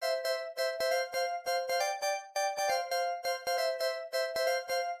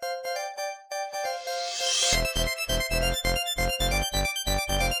Smashing.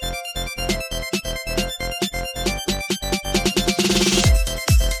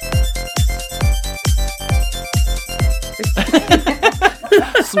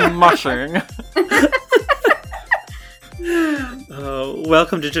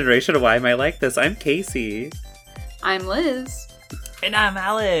 Welcome to Generation Why Am I Like This? I'm Casey. I'm Liz. And I'm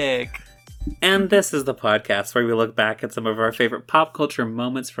Alec. And this is the podcast where we look back at some of our favorite pop culture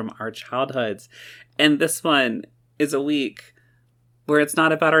moments from our childhoods. And this one is a week where it's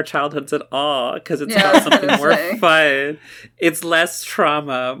not about our childhoods at all, because it's about something more fun. It's less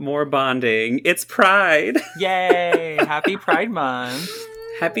trauma, more bonding. It's Pride. Yay! Happy Pride Month.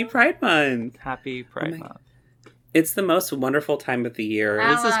 Happy Pride Month. Happy Pride Month. It's the most wonderful time of the year.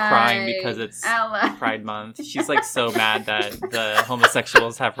 Liz is crying because it's Pride Month. She's like so mad that the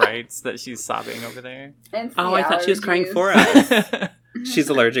homosexuals have rights that she's sobbing over there. Oh, I thought she was crying for us. She's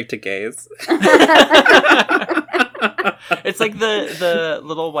allergic to gays. It's like the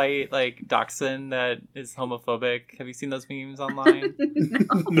little white like dachshund that is homophobic. Have you seen those memes online?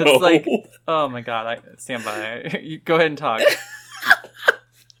 No. It's like, oh my god, I stand by. You go ahead and talk.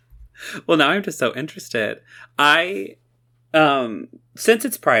 Well, now I'm just so interested. Since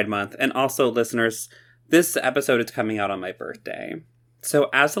it's Pride Month, and also listeners, this episode is coming out on my birthday. So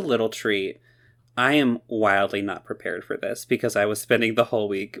as a little treat, I am wildly not prepared for this because I was spending the whole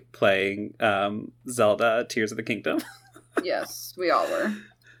week playing Zelda Tears of the Kingdom. Yes, we all were.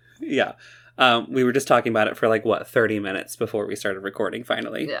 Yeah. We were just talking about it for 30 minutes before we started recording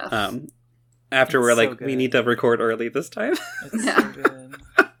finally. Yes. After It's we're so like, good. we need to record early this time. It's so good.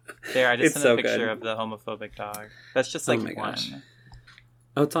 There, I just It's sent a so picture good. of the homophobic dog. That's just Oh like my one. gosh.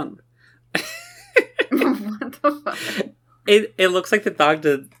 Oh, it's on. What the fuck? It looks like the dog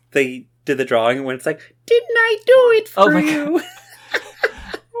they did the drawing when it's like, didn't I do it for Oh my you? God.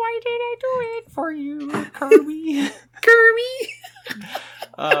 Why did I do it for you, Kirby? Kirby?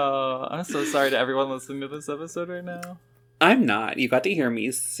 Oh, I'm so sorry to everyone listening to this episode right now. I'm not. You got to hear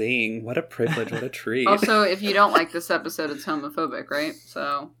me sing. What a privilege. What a treat. Also, if you don't like this episode, it's homophobic, right?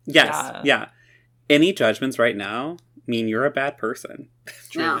 So Yes. Yeah. Any judgments right now mean you're a bad person.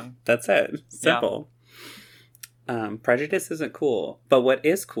 yeah. That's it. Simple. Prejudice isn't cool. But what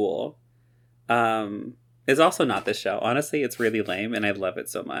is cool is also not this show. Honestly, it's really lame, and I love it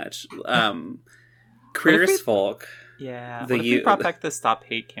so much. Queer as Folk. Yeah. The What if we brought back the Stop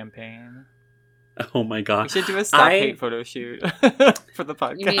Hate campaign? Oh my We god. should do a Stop Hate photo shoot for the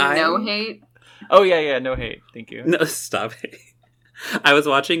podcast. You mean no hate? Oh, yeah, no hate. Thank you. No, stop it. I was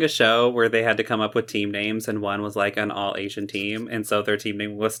watching a show where they had to come up with team names, and one was like an all Asian team, and so their team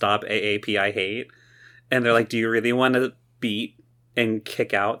name was Stop AAPI Hate. And they're like, do you really want to beat and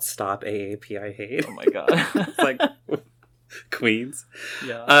kick out Stop AAPI Hate? Oh my god. It's like Queens.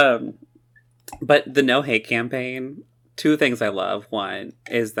 Yeah. But the No Hate campaign, two things I love. One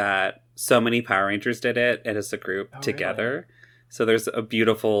is that so many Power Rangers did it and as a group together. Really? So there's a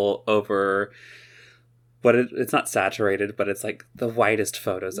beautiful it's not saturated, but it's like the whitest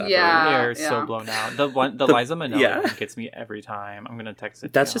photos ever. Yeah. They're so blown out. The Liza Minnelli one gets me every time. I'm gonna text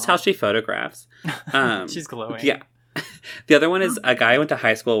it. That's just how she photographs. She's glowing. Yeah. The other one is a guy I went to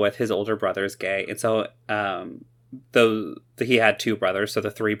high school with. His older brother's gay, and so he had two brothers, so the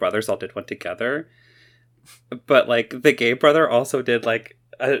three brothers all did one together. But the gay brother also did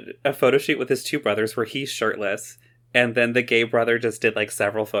a photo shoot with his two brothers where he's shirtless. And then the gay brother just did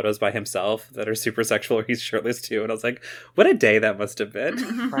several photos by himself that are super sexual where he's shirtless too. And I was like, what a day that must have been.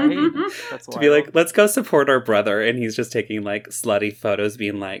 Right? That's To be like, let's go support our brother. And he's just taking slutty photos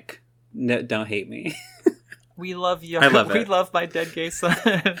being like, no, don't hate me. we love you. I love We it. love my dead gay son.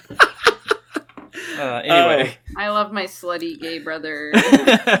 Anyway. I love my slutty gay brother.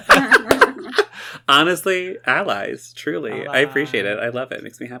 Honestly, allies. Truly. I appreciate it. I love it. It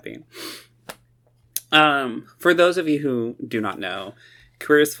makes me happy. For those of you who do not know,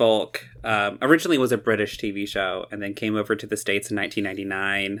 Queer as Folk originally was a British TV show and then came over to the States in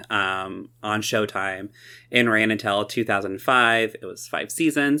 1999 on Showtime and ran until 2005. It was 5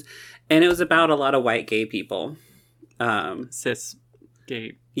 seasons, and it was about a lot of white gay people. Cis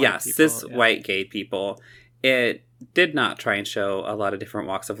gay. White gay people. It did not try and show a lot of different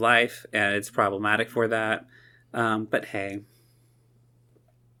walks of life, and it's problematic for that. But hey.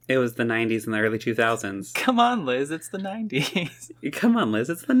 It was the 90s and the early 2000s. Come on, Liz. It's the 90s. Come on, Liz.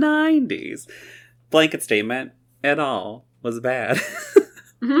 It's the 90s. Blanket statement. It all was bad.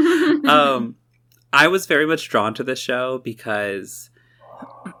 I was very much drawn to this show because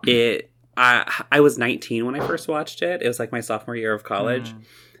I was 19 when I first watched it. It was my sophomore year of college.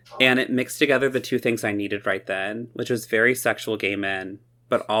 And it mixed together the two things I needed right then, which was very sexual gay men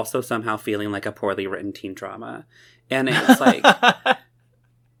but also somehow feeling like a poorly written teen drama. And it's like,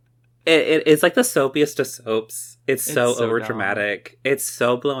 it's like the soapiest of soaps. It's so overdramatic. It's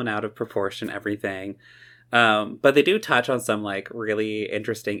so blown out of proportion, everything. But they do touch on some like really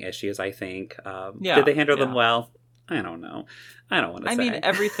interesting issues, I think. Did they handle them well? I don't know. I don't want to say. I mean,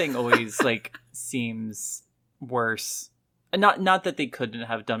 everything always like seems worse. Not that they couldn't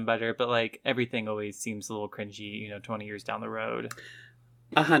have done better, but like everything always seems a little cringy, 20 years down the road.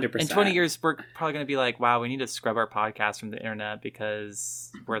 100%. In 20 years, we're probably going to be like, wow, we need to scrub our podcast from the internet because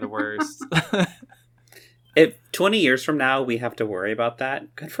we're the worst. If 20 years from now we have to worry about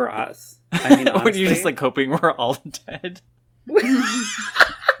that, good for us. I mean, honestly, when you're just like hoping we're all dead.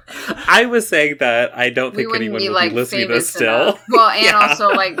 I was saying that I don't think anyone will be listening to this still. Enough. Well, and also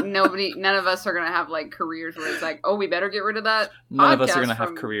like none of us are gonna have like careers where it's like, oh, we better get rid of that. None of us are gonna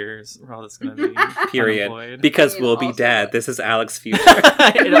have careers. We're all just gonna be period unemployed. Because we'll be dead. This is Alex's future.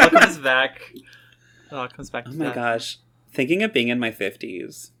 It all comes back. It all comes back. Oh my gosh! Thinking of being in my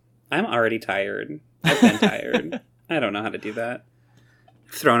 50s, I'm already tired. I've been tired. I don't know how to do that.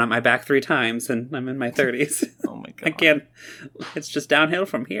 Thrown up my back 3 times and I'm in my 30s. Oh my god. Again, it's just downhill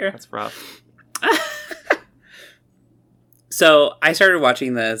from here. That's rough. So I started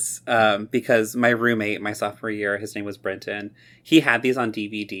watching this because my roommate, my sophomore year, his name was Brenton. He had these on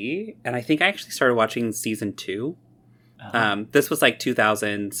DVD, and I think I actually started watching season 2. This was like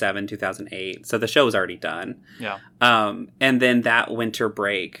 2007, 2008, so the show was already done. Yeah. And then that winter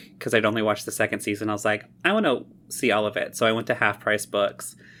break, because I'd only watched the second season, I was like, I want to see all of it. So I went to Half Price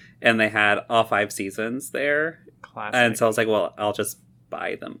Books, and they had all 5 seasons there. Classic. And so I was like, well, I'll just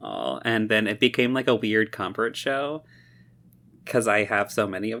buy them all. And then it became like a weird comfort show, because I have so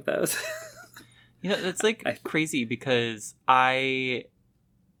many of those. It's like crazy because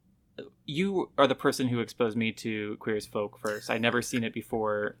you are the person who exposed me to Queer as Folk first. I'd never seen it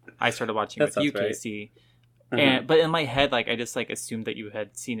before I started watching with you, right. Casey. But in my head, like I just like assumed that you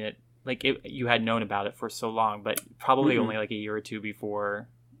had seen it, like you had known about it for so long, but probably only like a year or 2 before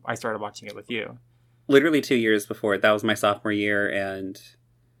I started watching it with you. Literally 2 years before. That was my sophomore year, and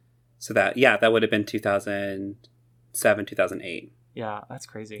so that would have been 2007, 2008. Yeah, that's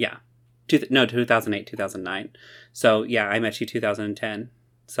crazy. Yeah. 2008, 2009. So yeah, I met you 2010.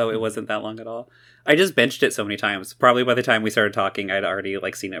 So it wasn't that long at all. I just binged it so many times. Probably by the time we started talking, I'd already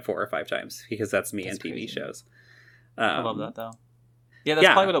like seen it 4 or 5 times, because that's me and TV crazy. Shows. I love that though. Yeah, that's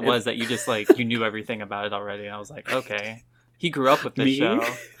probably what it was, that you just like, you knew everything about it already. And I was like, okay, he grew up with this show.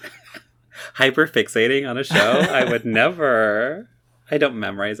 Hyper fixating on a show? I would never. I don't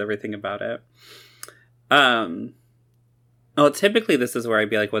memorize everything about it. Well, typically this is where I'd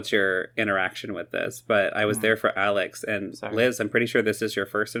be like, what's your interaction with this? But I was there for Alex and Liz. I'm pretty sure this is your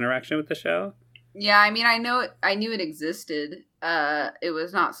first interaction with the show. Yeah, I mean, I knew it existed. It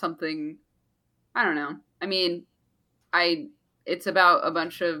was not something, I don't know. I mean, it's about a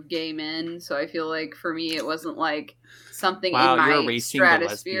bunch of gay men, so I feel like for me it wasn't like something in my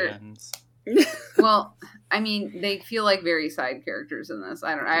stratosphere. Well, I mean, they feel like very side characters in this.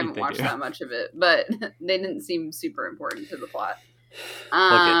 I haven't watched that much of it, but they didn't seem super important to the plot.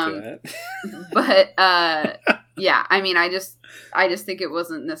 We'll get to it. But yeah, I mean, I just think it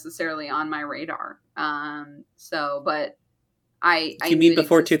wasn't necessarily on my radar. But You mean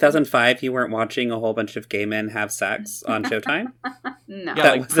before 2005 you weren't watching a whole bunch of gay men have sex on Showtime? No.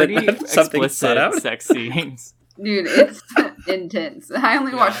 Yeah, like pretty explicit sex scenes. Dude, it's intense. I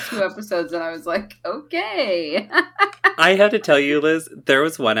only watched 2 episodes and I was like, okay. I have to tell you, Liz, there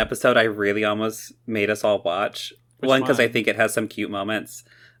was one episode I really almost made us all watch. One, because I think it has some cute moments.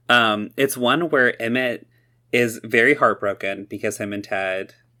 It's one where Emmett is very heartbroken because him and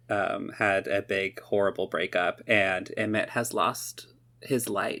Ted had a big, horrible breakup. And Emmett has lost his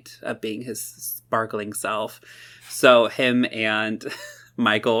light of being his sparkling self. So him and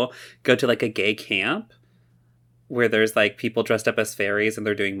Michael go to like a gay camp where there's like people dressed up as fairies and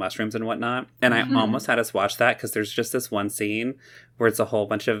they're doing mushrooms and whatnot. And I almost had us watch that because there's just this one scene where it's a whole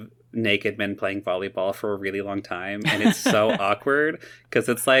bunch of naked men playing volleyball for a really long time. And it's so awkward because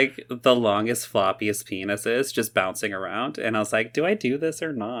it's like the longest, floppiest penises just bouncing around. And I was like, do I do this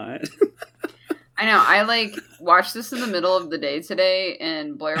or not? I know. I like watched this in the middle of the day today,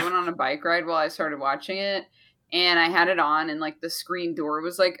 and Blair went on a bike ride while I started watching it. And I had it on, and like the screen door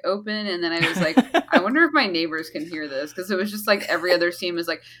was like open, and then I was like, I wonder if my neighbors can hear this, because it was just like every other scene was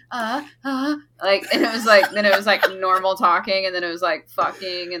like, like, and it was like, then it was like normal talking, and then it was like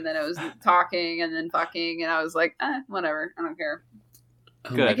fucking, and then it was talking, and then fucking, and I was like, whatever, I don't care. Oh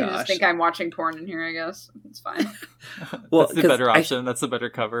Good. my I can gosh. just think I'm watching porn in here, I guess. It's fine. Well, that's the 'cause better option. That's the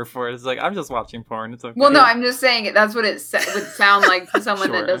better cover for it. It's like, I'm just watching porn. It's okay. Well, no, I'm just saying that's what it would sound like to someone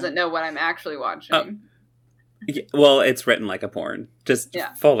Sure. that doesn't know what I'm actually watching. Yeah, well, it's written like a porn, just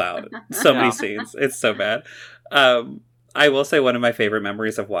Yeah. full out. So many Yeah. scenes. It's so bad. I will say one of my favorite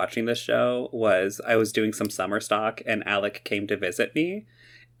memories of watching this show was I was doing some summer stock and Alec came to visit me.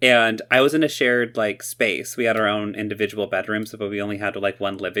 And I was in a shared like space. We had our own individual bedrooms, but we only had like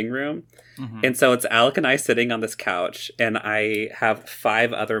one living room. Mhm. And so it's Alec and I sitting on this couch, and I have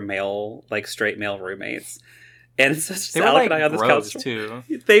 5 other male, like straight male roommates. And it's just They were Alec like and I on this bros couch. too.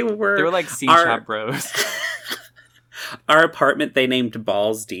 They were like scene our- shop bros. Our apartment they named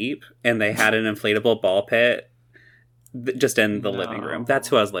Balls Deep, and they had an inflatable ball pit just in the living room. That's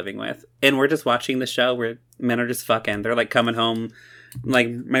who I was living with. And we're just watching the show where men are just fucking. They're like coming home. Like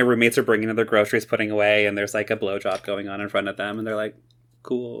my roommates are bringing in their groceries, putting away, and there's like a blowjob going on in front of them, and they're like,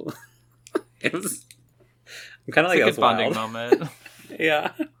 "Cool." It was. I'm kind of like It's a that was good bonding wild. moment.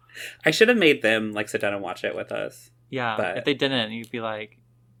 Yeah, I should have made them like sit down and watch it with us. Yeah, But- if they didn't, you'd be like,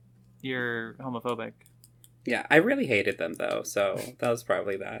 you're homophobic. Yeah, I really hated them though, so that was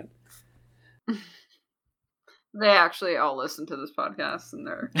probably that. They actually all listen to this podcast, and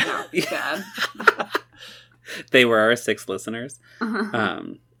they're not bad. They were our 6 listeners,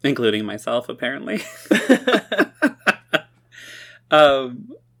 including myself, apparently.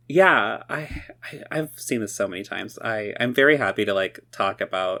 Yeah, I've seen this so many times. I'm very happy to like talk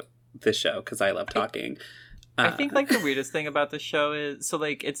about this show because I love talking. I think like the weirdest thing about the show is so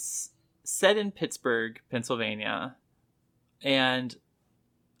like it's set in Pittsburgh, Pennsylvania, and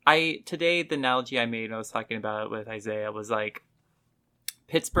today the analogy I made when I was talking about it with Isaiah was like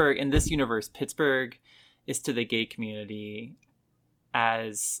Pittsburgh in this universe. Pittsburgh is to the gay community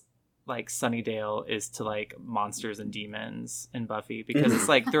as like Sunnydale is to like monsters and demons and Buffy, because it's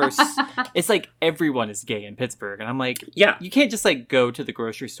like it's like everyone is gay in Pittsburgh, and I'm like, yeah, you can't just like go to the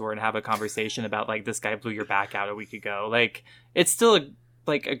grocery store and have a conversation about like this guy blew your back out a week ago. Like it's still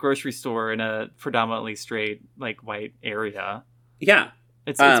like a grocery store in a predominantly straight like white area. yeah.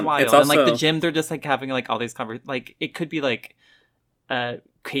 It's wild. it's And like the also- gym, they're just like having like all these like it could be like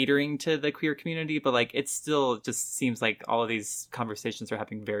catering to the queer community, but like it still just seems like all of these conversations are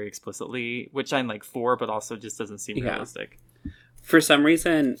happening very explicitly, which I'm like for, but also just doesn't seem Yeah. realistic. For some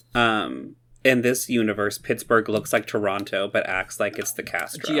reason, in this universe, Pittsburgh looks like Toronto, but acts like it's the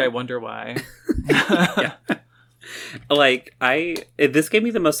Castro. Gee, I wonder why. Yeah. Like this gave me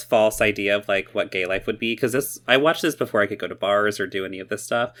the most false idea of like what gay life would be, because I watched this before I could go to bars or do any of this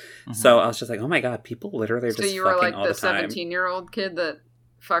stuff. So I was just like, oh my god, people literally are So just you were fucking like all the the time. 17-year-old kid that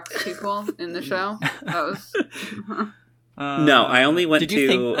fucks people in the show? That was... No, I only went Did you to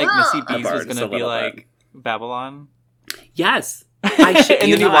think like Missy a B's bar was just gonna a be little like Babylon? Yes, I shit and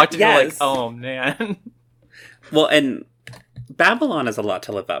you then you not, walked in and you're like, yes. oh man. Well, and Babylon is a lot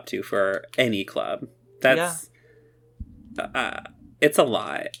to live up to for any club. That's it's a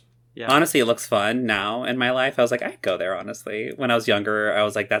lot. Yeah. Honestly, it looks fun now in my life. I was like, I'd go there, honestly. When I was younger, I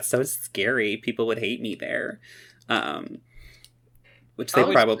was like, that's so scary. People would hate me there. Which they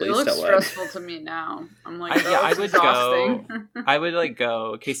probably it looks still would. stressful to me now. I'm like, I would exhausting. I would like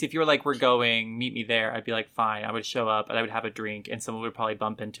go. Casey, if you were like, we're going, meet me there, I'd be like, fine. I would show up and I would have a drink and someone would probably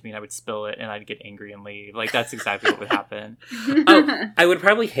bump into me and I would spill it and I'd get angry and leave. Like that's exactly what would happen. Oh, I would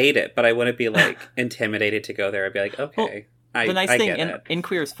probably hate it, but I wouldn't be like intimidated to go there. I'd be like, okay. The nice I thing get in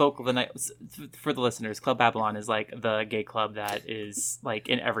Queer as Folk, for the listeners, Club Babylon is like the gay club that is like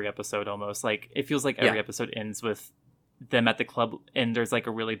in every episode almost. Like it feels like every episode ends with them at the club and there's like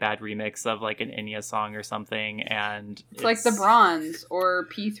a really bad remix of like an Enya song or something, and It's like the Bronze or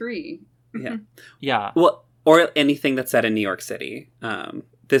P3. Yeah. Well, or anything that's set in New York City.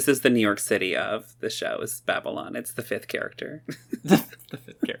 This is the New York City of the show is Babylon. It's the 5th character. the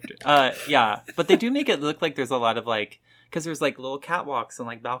 5th character. Yeah, but they do make it look like there's a lot of like, because there's like little catwalks and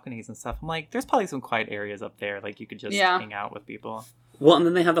like balconies and stuff. I'm like, there's probably some quiet areas up there, like you could just hang out with people. Well, and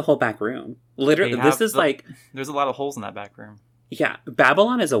then they have the whole back room. Literally, this is like... There's a lot of holes in that back room. Yeah,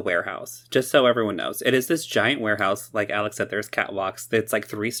 Babylon is a warehouse, just so everyone knows. It is this giant warehouse. Like Alex said, there's catwalks. It's like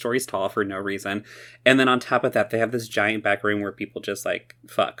 3 stories tall for no reason. And then on top of that, they have this giant back room where people just like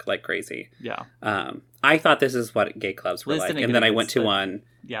fuck like crazy. Yeah. I thought this is what gay clubs were Liz like. didn't And get then a I good went to look. one.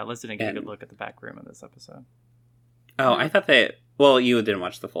 Yeah, Liz didn't get a good look at the back room in this episode. Oh, I thought that... Well, you didn't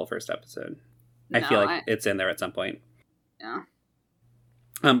watch the full first episode. I No, feel like it's in there at some point. Yeah.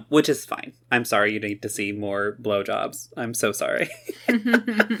 Which is fine. I'm sorry you need to see more blowjobs. I'm so sorry.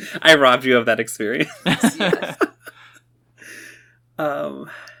 I robbed you of that experience. Yes.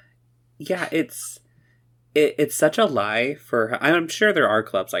 Yeah, it's such a lie for... I'm sure there are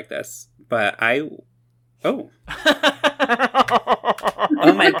clubs like this, but Oh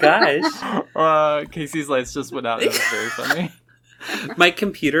my gosh. Casey's lights just went out. It was very funny. My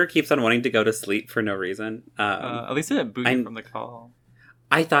computer keeps on wanting to go to sleep for no reason. At least it didn't boot you from the call.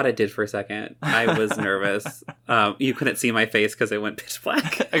 I thought it did for a second. I was nervous. You couldn't see my face because it went pitch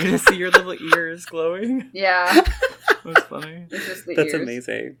black. I could see your little ears glowing. Yeah. That's funny. It's just the That's ears.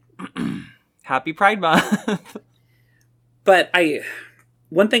 amazing. Happy Pride Month. But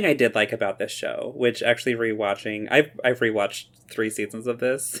one thing I did like about this show, which actually rewatching, I've rewatched 3 seasons of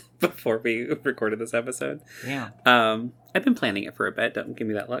this before we recorded this episode. Yeah. I've been planning it for a bit. Don't give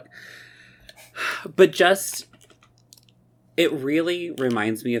me that look. But just, it really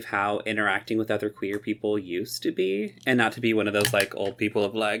reminds me of how interacting with other queer people used to be, and not to be one of those like old people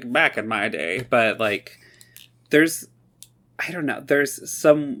of like back in my day, but like there's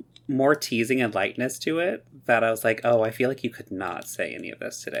some more teasing and lightness to it that I was like, oh, I feel like you could not say any of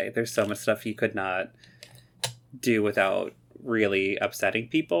this today. There's so much stuff you could not do without really upsetting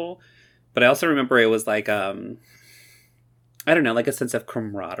people. But I also remember it was like, I don't know, like a sense of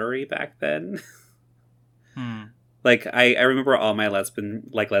camaraderie back then. Like, I remember all my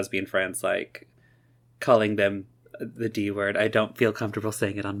lesbian friends, like, calling them the D word. I don't feel comfortable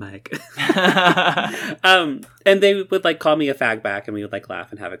saying it on mic. And they would, like, call me a fag back, and we would, like,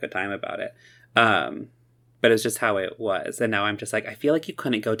 laugh and have a good time about it. But it's just how it was. And now I'm just like, I feel like you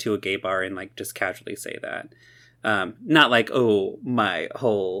couldn't go to a gay bar and, like, just casually say that. Not like, oh, my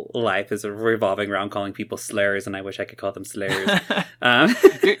whole life is revolving around calling people slurs, and I wish I could call them slurs.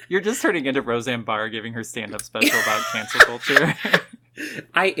 You're just turning into Roseanne Barr giving her stand-up special about cancel culture.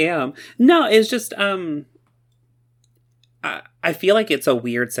 I am. No, it's just, I feel like it's a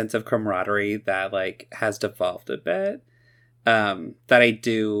weird sense of camaraderie that, like, has devolved a bit, that I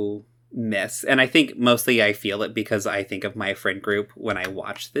do miss. And I think mostly I feel it because I think of my friend group when I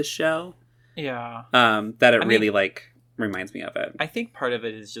watch this show. Yeah. That it really, like, reminds me of it. I think part of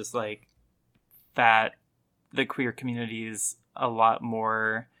it is just, like, that the queer community is a lot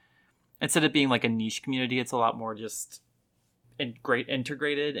more, instead of being, like, a niche community, it's a lot more just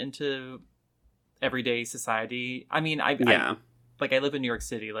integrated into everyday society. I mean, I live in New York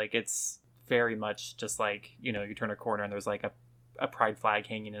City. Like, it's very much just, like, you know, you turn a corner and there's, like, a pride flag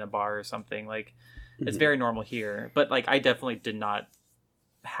hanging in a bar or something. Like, it's very normal here. But, like, I definitely did not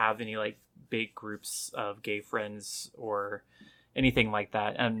have any, like, big groups of gay friends or anything like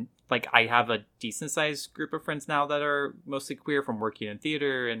that. And like, I have a decent sized group of friends now that are mostly queer from working in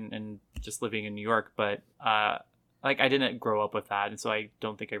theater and just living in New York. But like, I didn't grow up with that. And so I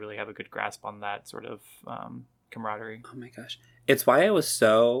don't think I really have a good grasp on that sort of camaraderie. Oh my gosh. It's why I was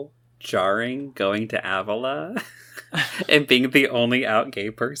so jarring going to Avila and being the only out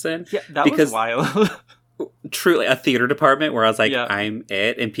gay person. Yeah, that was wild. Truly a theater department where I was like, I'm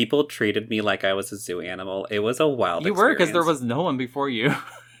it, and people treated me like I was a zoo animal. It was a wild experience. You were, because there was no one before you.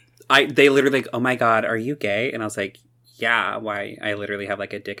 They literally like, oh my god, are you gay? And I was like, yeah, why? I literally have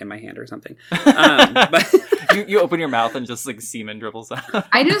like a dick in my hand or something. But you open your mouth and just like semen dribbles out.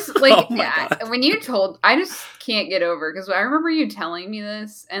 I just like when you told, I just can't get over, because I remember you telling me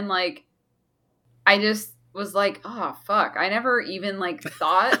this, and like I just was like, oh fuck, I never even like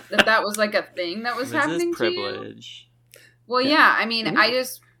thought that was like a thing that was happening to you. Well, yeah, I mean,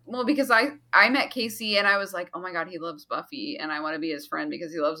 because I met Casey and I was like, oh my god, he loves Buffy and I want to be his friend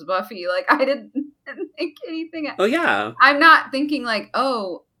because he loves Buffy. Like, I didn't think anything. Oh yeah, I'm not thinking like,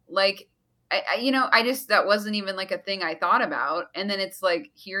 oh, like I just, that wasn't even like a thing I thought about. And then it's like,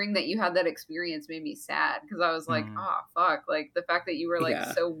 hearing that you had that experience made me sad, because I was like, oh fuck, like the fact that you were like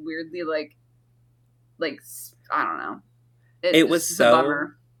so weirdly like I don't know. It was so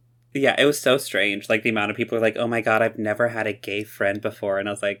bummer. Yeah, it was so strange. Like, the amount of people are like, oh my god, I've never had a gay friend before. And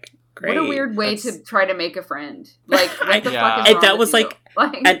I was like, great. What a weird way to try to make a friend. Like, what the fuck is wrong that was with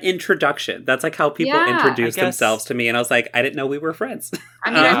like an introduction. That's like how people introduce themselves to me. And I was like, I didn't know we were friends.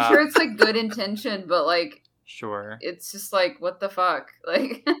 I mean, I'm sure it's like good intention, but like, sure, it's just like, what the fuck?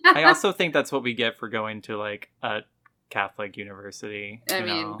 Like, I also think that's what we get for going to like a Catholic university. I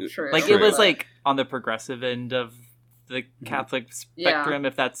mean, true. Like, it was like on the progressive end of the Catholic spectrum,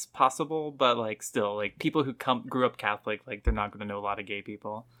 if that's possible, but like still, like, people who grew up Catholic, like, they're not going to know a lot of gay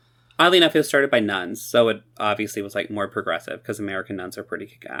people. Oddly enough, it was started by nuns, so it obviously was like more progressive, because American nuns are pretty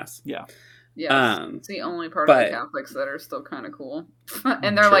kick-ass. Yeah. Yeah, it's the only part of the Catholics that are still kind of cool.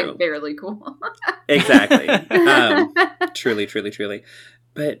 And they're like barely cool. Exactly. Truly, truly, truly.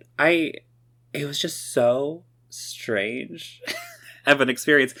 But it was just so strange of an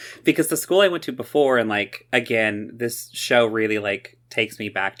experience, because the school I went to before, and like, again, this show really like takes me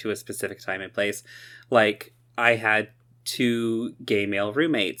back to a specific time and place. Like, I had 2 gay male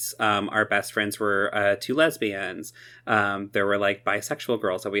roommates. Our best friends were 2 lesbians. There were like bisexual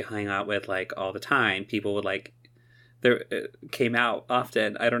girls that we hung out with like all the time. People would like there came out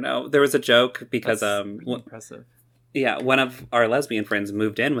often. I don't know. There was a joke because impressive. Yeah, one of our lesbian friends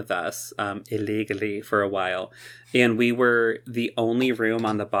moved in with us illegally for a while, and we were the only room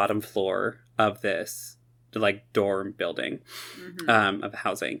on the bottom floor of this like dorm building of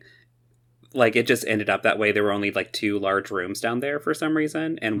housing. Like, it just ended up that way. There were only like 2 large rooms down there for some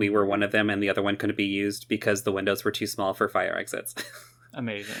reason, and we were one of them, and the other one couldn't be used because the windows were too small for fire exits.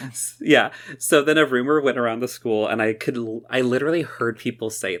 Amazing. Yeah. So then a rumor went around the school, and I literally heard people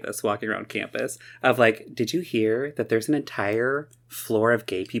say this walking around campus of like, did you hear that there's an entire floor of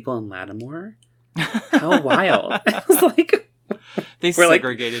gay people in Lattimore? How wild. I was like, they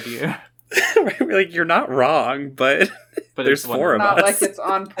segregated you. We're like, you're not wrong, but there's 4 of us. Not like it's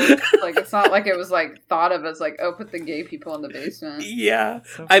on purpose. Like, it's not like it was like thought of as like, oh, put the gay people in the basement. Yeah.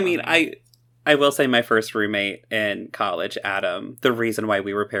 So I mean, I will say my first roommate in college, Adam, the reason why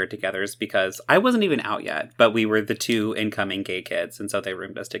we were paired together is because I wasn't even out yet, but we were the 2 incoming gay kids, and so they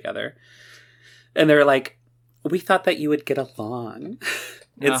roomed us together. And they were like, we thought that you would get along.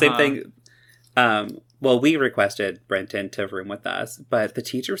 And same thing. Well, we requested Brenton to room with us, but the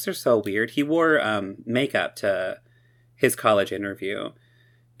teachers are so weird. He wore makeup to his college interview,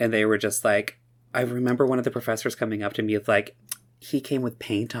 and they were just like, I remember one of the professors coming up to me with like, he came with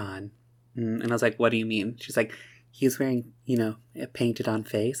paint on. And I was like, what do you mean? She's like, he was wearing, a painted on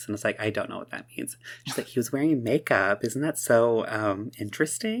face. And I was like, I don't know what that means. She's like, he was wearing makeup. Isn't that so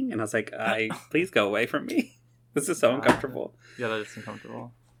interesting? And I was like, please go away from me. This is so uncomfortable. Yeah, that is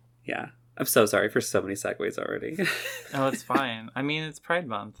uncomfortable. Yeah. I'm so sorry for so many segues already. Oh, it's fine. I mean, it's Pride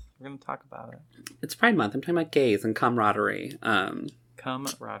Month. We're going to talk about it. It's Pride Month. I'm talking about gays and camaraderie.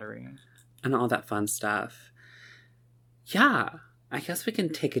 Camaraderie. And all that fun stuff. Yeah. I guess we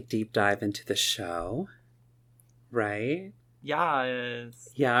can take a deep dive into the show. Right? Yes.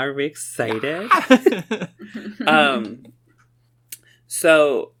 Yeah, are we excited?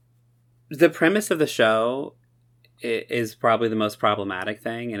 So, the premise of the show is probably the most problematic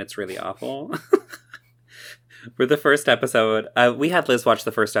thing, and it's really awful. For the first episode, we had Liz watch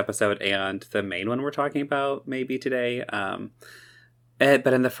the first episode and the main one we're talking about maybe today.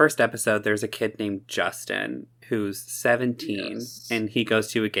 But in the first episode, there's a kid named Justin who's 17, and he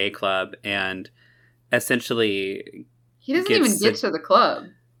goes to a gay club, and essentially he doesn't even get to the club.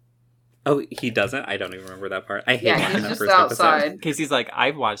 Oh, he doesn't? I don't even remember that part. I hate he's just outside. Casey's like,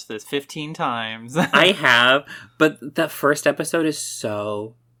 I've watched this 15 times. I have, but the first episode is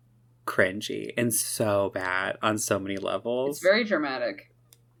so cringy and so bad on so many levels. It's very dramatic.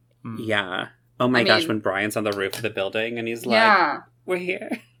 Yeah. Oh my gosh, when Brian's on the roof of the building and he's like, we're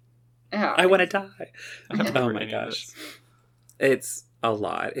here. Yeah. I want to die. Oh my gosh. It's a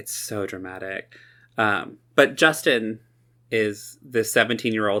lot. It's so dramatic. But Justin is this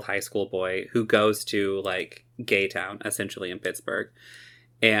 17-year-old high school boy who goes to like gay town, essentially in Pittsburgh,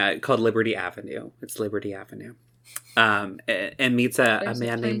 and called Liberty Avenue. It's Liberty Avenue. And meets a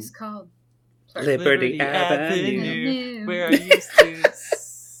man named Liberty Avenue, where I used to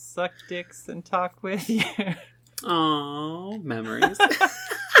suck dicks and talk with you. Oh, memories.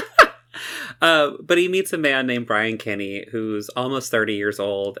 But he meets a man named Brian Kinney who's almost 30 years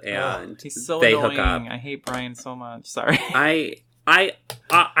old, and he's so they annoying. hook up. I hate Brian so much. Sorry. I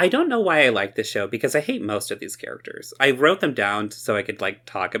don't know why I like this show, because I hate most of these characters. I wrote them down so I could like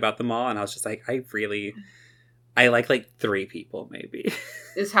talk about them all, and I was just like, I like 3 people maybe.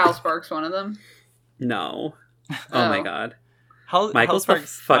 Is Hal Sparks one of them? No. Oh my god. Michael's the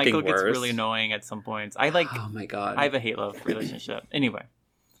fucking Michael gets worst. really annoying at some points. Oh my god. I have a hate-love relationship. Anyway.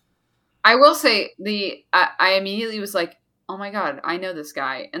 I will say I immediately was like, oh my god, I know this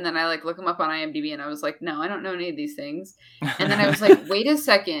guy. And then I like look him up on IMDb and I was like, no, I don't know any of these things. And then I was like, wait a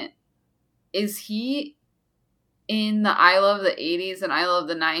second. Is he in the I Love the 80s and I Love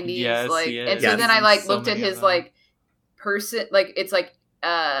the 90s? Yes, like, he is. and so then I like looked at his like person, like it's like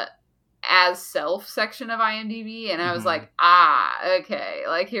as self section of IMDb, and I was like, okay,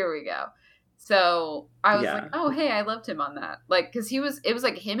 like here we go. So I was like, oh hey, I loved him on that, like because it was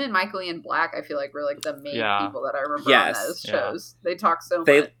like him and Michael Ian Black. I feel like were like the main people that I remember on those shows. They talk so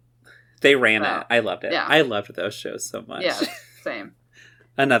much. They ran it. I loved it. Yeah. I loved those shows so much. Yeah, same.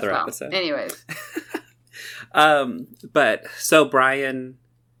 Another episode. Anyways, but so Brian,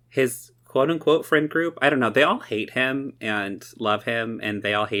 his quote unquote friend group, I don't know, they all hate him and love him, and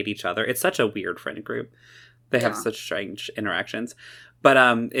they all hate each other. It's such a weird friend group. They have such strange interactions. But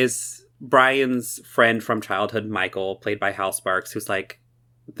is Brian's friend from childhood, Michael, played by Hal Sparks, who's like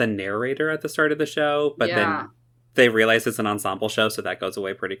the narrator at the start of the show, but then they realize it's an ensemble show, so that goes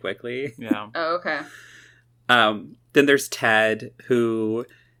away pretty quickly. Yeah. Oh, okay. Then there's Ted, who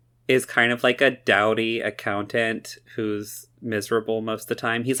is kind of like a dowdy accountant who's miserable most of the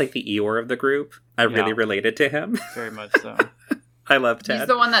time. He's like the Eeyore of the group. I really related to him. Very much so. I love Ted. He's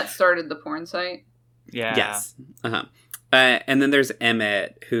the one that started the porn site. Yeah. Yes. Uh-huh. And then there's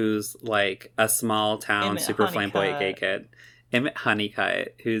Emmett, who's like a small town, super flamboyant gay kid. Emmett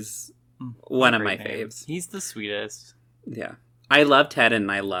Honeycutt, who's one of my faves. He's the sweetest. Yeah. I love Ted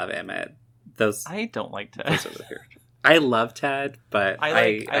and I love Emmett. I don't like Ted. Those are the characters. I love Ted, but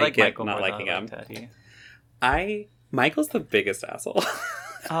I like get Michael not more liking than him. Teddy. Michael's the biggest asshole.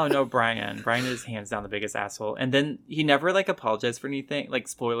 Oh no, Brian. Brian is hands down the biggest asshole. And then he never like apologized for anything. Like,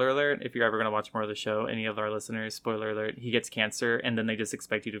 spoiler alert, if you're ever gonna watch more of the show, any of our listeners, spoiler alert, he gets cancer and then they just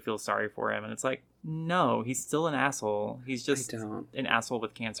expect you to feel sorry for him. And it's like, no, he's still an asshole. He's just an asshole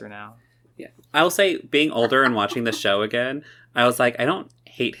with cancer now. Yeah. I will say, being older and watching the show again, I was like, I don't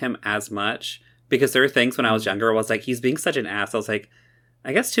hate him as much. Because there were things when I was younger, I was like, he's being such an ass. I was like,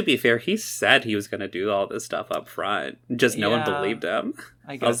 I guess to be fair, he said he was going to do all this stuff up front. Just no one believed him.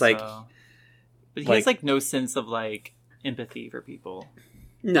 I was like, so. But he has like no sense of like empathy for people.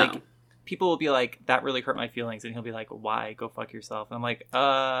 No. Like, people will be like, that really hurt my feelings. And he'll be like, why? Go fuck yourself. And I'm like,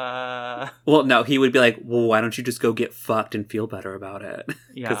 Well, no, he would be like, well, why don't you just go get fucked and feel better about it?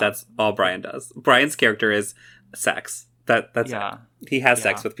 Because that's all Brian does. Brian's character is sex. That's it. He has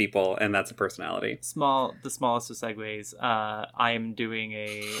sex with people, and that's a personality. The smallest of segues. I'm doing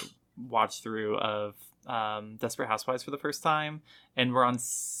a watch through of Desperate Housewives for the first time, and we're on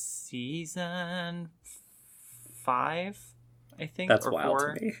season 5, I think. That's or wild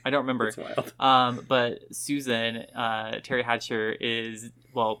 4. to me. I don't remember. That's wild. But Susan, Terry Hatcher is,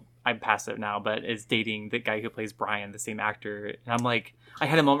 well, I'm past it now, but is dating the guy who plays Brian, the same actor. And I'm like, I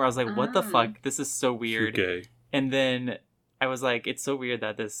had a moment where I was like, what the fuck? This is so weird. Okay. And then I was like, it's so weird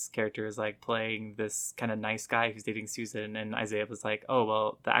that this character is like playing this kind of nice guy who's dating Susan. And Isaiah was like, oh,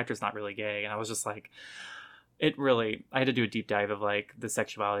 well, the actor's not really gay. And I was just like, I had to do a deep dive of like the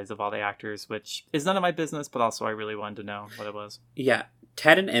sexualities of all the actors, which is none of my business, but also I really wanted to know what it was. Yeah.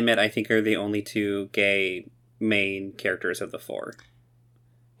 Ted and Emmett, I think, are the only 2 gay main characters of the 4.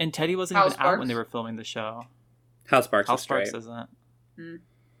 And Teddy wasn't even out when they were filming the show. House Sparks isn't. Mm.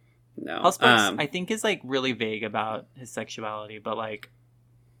 No. House Sparks, I think, is like really vague about his sexuality, but like,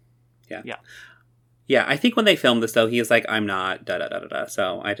 yeah. I think when they filmed this, though, he was like, "I'm not da da da da da."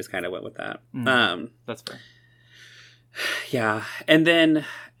 So I just kind of went with that. That's fair. Yeah, and then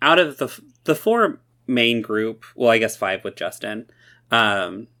out of the 4 main group, well, I guess 5 with Justin,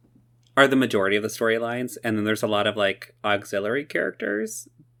 are the majority of the storylines, and then there's a lot of like auxiliary characters,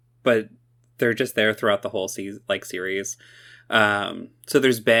 but they're just there throughout the whole series. So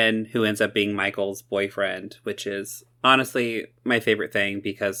there's Ben, who ends up being Michael's boyfriend, which is honestly my favorite thing,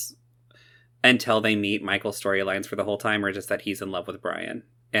 because until they meet, Michael's storylines for the whole time are just that he's in love with Brian.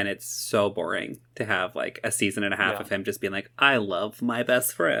 And it's so boring to have like a season and a half of him just being like, I love my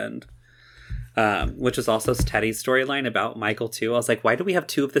best friend. Which is also Teddy's storyline about Michael too. I was like, why do we have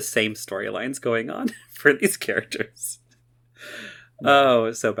 2 of the same storylines going on for these characters? Oh,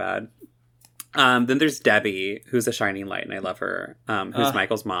 it's so bad. Then there's Debbie, who's a shining light, and I love her. Who's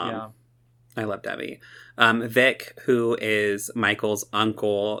Michael's mom. Yeah. I love Debbie. Vic, who is Michael's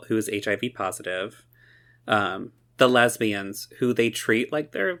uncle, who is HIV positive. The lesbians, who they treat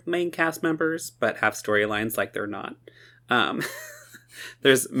like they're main cast members, but have storylines like they're not.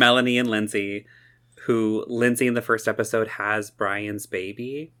 There's Melanie and Lindsay, who Lindsay in the first episode has Brian's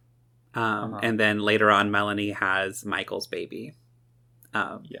baby. And then later on, Melanie has Michael's baby.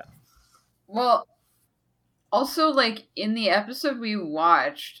 Yeah. Well, also, like, in the episode we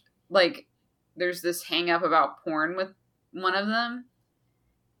watched, like, there's this hang-up about porn with one of them.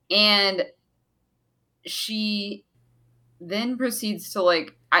 And she then proceeds to,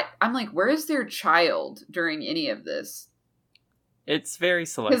 like, I'm like, where is their child during any of this? It's very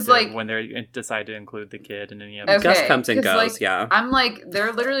selective, like, when they decide to include the kid in any of it. Okay, Gus comes and goes, like, yeah. I'm like,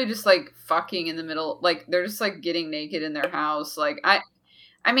 they're literally just, like, fucking in the middle. Like, they're just, like, getting naked in their house. Like,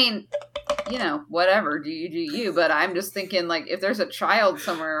 I mean, you know, whatever, do you, but I'm just thinking, like, if there's a child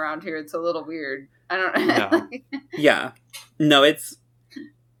somewhere around here, it's a little weird. I don't know. Yeah. No, it's...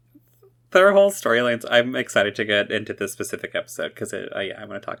 Their whole storylines, I'm excited to get into this specific episode, because I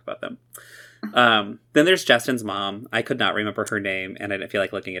want to talk about them. Then there's Justin's mom. I could not remember her name, and I didn't feel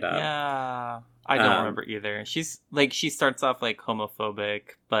like looking it up. Yeah, I don't remember either. She's, like, she starts off, like, homophobic,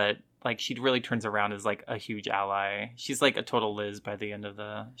 but... like, she really turns around as, like, a huge ally. She's, like, a total Liz by the end of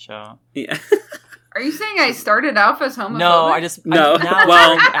the show. Yeah. Are you saying I started off as homophobic? No, I just no. Now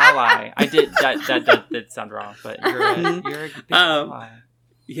Well, I'm an ally. I did that did sound wrong, but you're a big ally.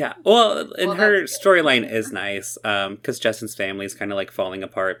 Yeah, well, and her that's storyline is nice because Justin's family is kind of like falling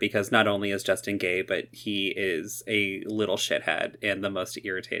apart because not only is Justin gay, but he is a little shithead and the most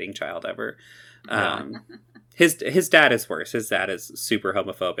irritating child ever. His dad is worse. His dad is super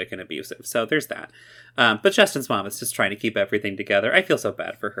homophobic and abusive. So there's that. But Justin's mom is just trying to keep everything together. I feel so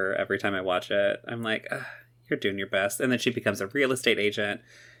bad for her every time I watch it. I'm like, you're doing your best. And then she becomes a real estate agent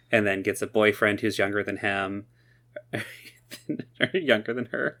and then gets a boyfriend who's younger than him. Younger than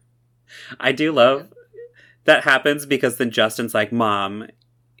her. I do love that happens because then Justin's like, Mom,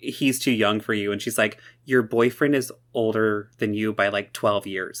 he's too young for you. And she's like, your boyfriend is older than you by like 12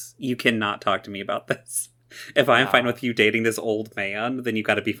 years. You cannot talk to me about this. If I'm fine with you dating this old man, then you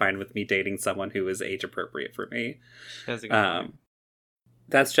got to be fine with me dating someone who is age appropriate for me.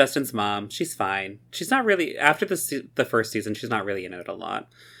 That's Justin's mom. She's fine. She's not really, after the first season, she's not really in it a lot.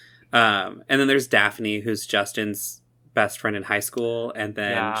 And then there's Daphne, who's Justin's best friend in high school, and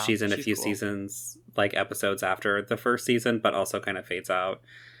then she's in a few seasons, like episodes after the first season, but also kind of fades out.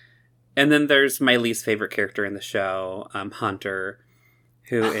 And then there's my least favorite character in the show, Hunter,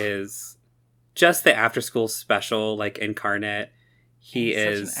 who is just the after school special, like incarnate. He's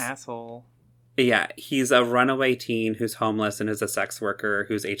such an asshole. Yeah, he's a runaway teen who's homeless and is a sex worker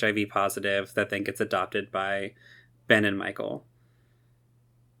who's HIV positive that then gets adopted by Ben and Michael.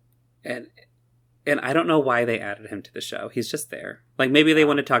 And I don't know why they added him to the show. He's just there. Like, maybe they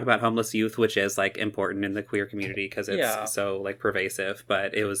want to talk about homeless youth, which is, like, important in the queer community because it's so, like, pervasive.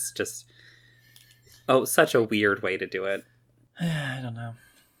 But it was just, such a weird way to do it. I don't know.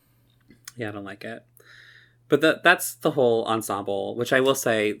 Yeah, I don't like it. But that's the whole ensemble, which I will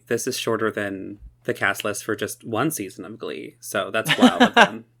say, this is shorter than the cast list for just one season of Glee. So that's wild of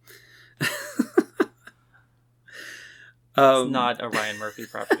them. It's not a Ryan Murphy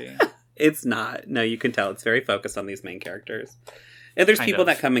property. It's not. No, you can tell. It's very focused on these main characters. And there's people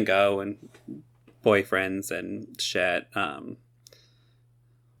that come and go and boyfriends and shit.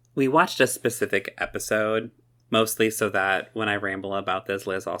 We watched a specific episode, mostly so that when I ramble about this,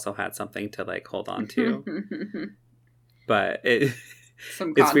 Liz also had something to, like, hold on to. But it's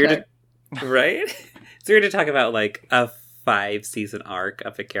weird to, right? It's weird to talk about, like, a 5-season arc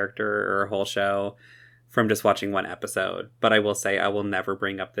of a character or a whole show from just watching one episode. But I will say I will never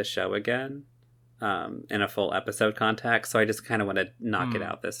bring up this show again in a full episode context. So I just kind of want to knock it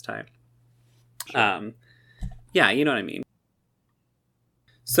out this time. Sure. Yeah, you know what I mean.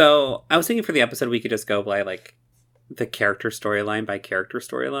 So I was thinking for the episode we could just go by like the character storyline by character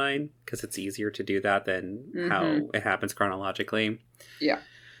storyline because it's easier to do that than how it happens chronologically. Yeah.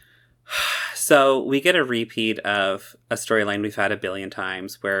 So we get a repeat of a storyline we've had a billion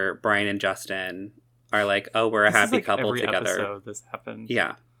times where Brian and Justin are like, oh, we're a happy couple every together. Episode this happens.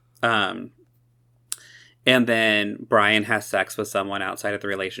 Yeah. And then Brian has sex with someone outside of the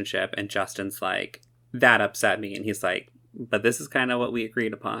relationship, and Justin's like, that upset me. And he's like, but this is kind of what we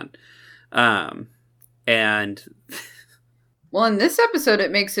agreed upon. And well, in this episode,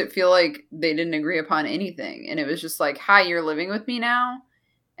 it makes it feel like they didn't agree upon anything. And it was just like, hi, you're living with me now?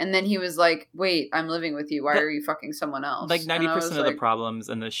 And then he was like, wait, I'm living with you. Why are you fucking someone else? Like 90% of the problems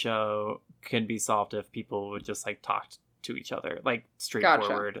in the show can be solved if people would just like talk to each other, like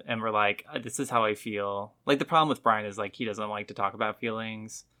straightforward. Gotcha. And we're like, this is how I feel. Like the problem with Brian is like, he doesn't like to talk about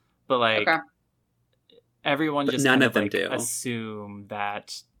feelings, but like everyone just none kind of them like do assume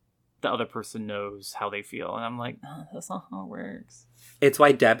that the other person knows how they feel. And I'm like, no, that's not how it works. It's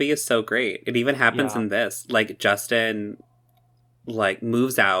why Debbie is so great. It even happens in this. Like Justin like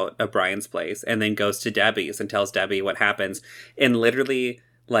moves out of Brian's place and then goes to Debbie's and tells Debbie what happens. And literally,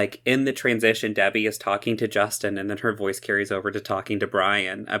 like in the transition, Debbie is talking to Justin and then her voice carries over to talking to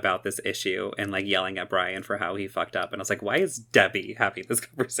Brian about this issue and like yelling at Brian for how he fucked up. And I was like, why is Debbie having this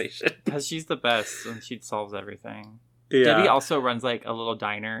conversation? Because she's the best and she solves everything. Yeah. Debbie also runs like a little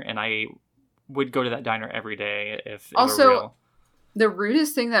diner and I would go to that diner every day if it also, were real. The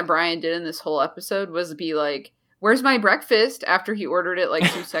rudest thing that Brian did in this whole episode was be like, where's my breakfast? After he ordered it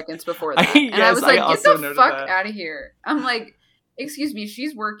like 2 seconds before that. And I was like, get the fuck out of here. I'm like, excuse me,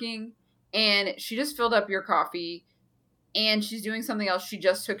 she's working and she just filled up your coffee and she's doing something else. She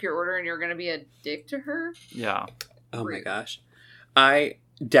just took your order and you're going to be a dick to her? Yeah. Oh my gosh.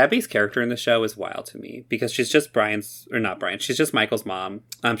 Debbie's character in the show is wild to me because she's just she's just Michael's mom.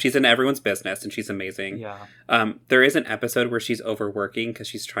 She's in everyone's business and she's amazing. Yeah. There is an episode where she's overworking because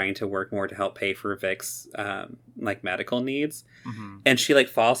she's trying to work more to help pay for Vic's like medical needs. Mm-hmm. And she like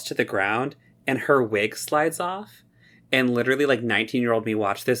falls to the ground and her wig slides off. And literally, like, 19-year-old me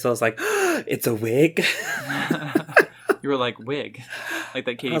watched this. So I was like, it's a wig. You were like, wig. Like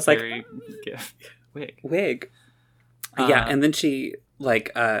that Katy Perry gif. Wig. Wig. Yeah, and then she,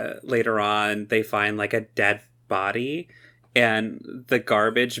 like, later on, they find, like, a dead body and the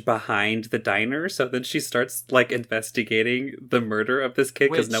garbage behind the diner. So then she starts, like, investigating the murder of this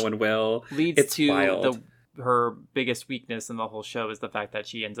kid because no one will. Leads to wild. Her biggest weakness in the whole show is the fact that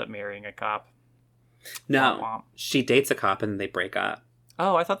she ends up marrying a cop. No, she dates a cop and then they break up.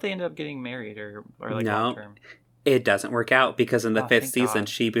 Oh, I thought they ended up getting married or like long term. It doesn't work out because in the 5th season,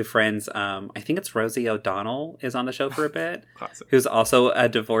 she befriends, I think it's Rosie O'Donnell is on the show for a bit, who's also a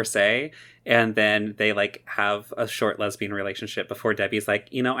divorcee. And then they, like, have a short lesbian relationship before Debbie's like,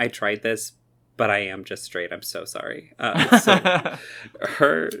 you know, I tried this, but I am just straight. I'm so sorry. So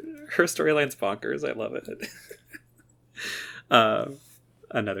her storyline's bonkers. I love it.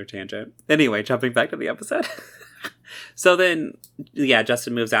 Another tangent. Anyway, jumping back to the episode. So then, yeah,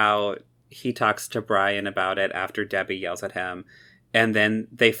 Justin moves out. He talks to Brian about it after Debbie yells at him. And then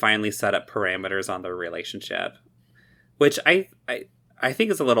they finally set up parameters on their relationship. Which I think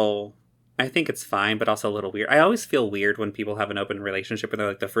is a little... I think it's fine, but also a little weird. I always feel weird when people have an open relationship where they're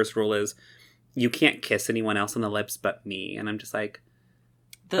like, the first rule is you can't kiss anyone else on the lips but me. And I'm just like,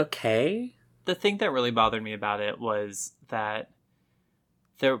 okay. The thing that really bothered me about it was that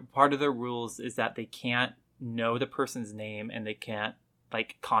part of their rules is that they can't know the person's name and they can't,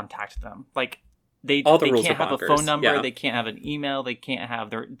 like, contact them. Like, they can't have a phone number, they can't have an email, they can't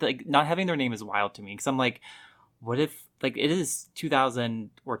have their, like, not having their name is wild to me. Because I'm like, what if, like, it is 2000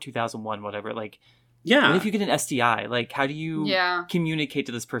 or 2001, whatever, like, what if you get an STI? Like, how do you communicate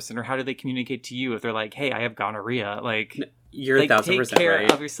to this person, or how do they communicate to you if they're like, hey, I have gonorrhea? Like, you're 1,000% take care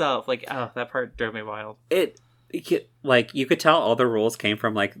right of yourself. Like, oh, that part drove me wild. Like, you could tell all the rules came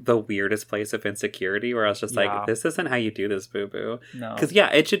from, like, the weirdest place of insecurity, where I was just like, this isn't how you do this, boo-boo. No. Because,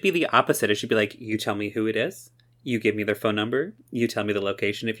 it should be the opposite. It should be like, you tell me who it is. You give me their phone number. You tell me the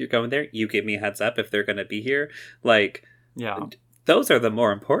location if you're going there. You give me a heads up if they're going to be here. Like, those are the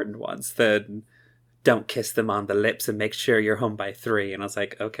more important ones. The don't kiss them on the lips and make sure you're home by 3. And I was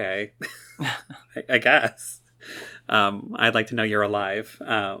like, okay, I guess. I'd like to know you're alive.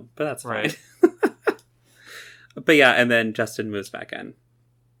 But that's fine. But yeah, and then Justin moves back in.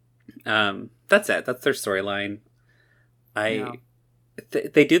 That's it. That's their storyline.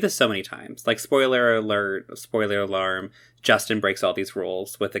 They do this so many times. Like, spoiler alert, spoiler alarm, Justin breaks all these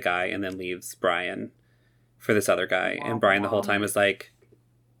rules with the guy and then leaves Brian for this other guy. And Brian the whole time is like,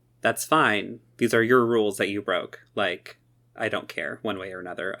 that's fine. These are your rules that you broke. Like, I don't care one way or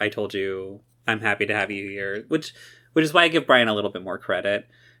another. I told you I'm happy to have you here. Which is why I give Brian a little bit more credit.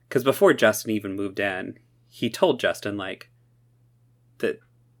 Because before Justin even moved in, he told Justin, like, that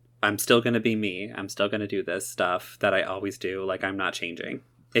I'm still going to be me. I'm still going to do this stuff that I always do. Like, I'm not changing.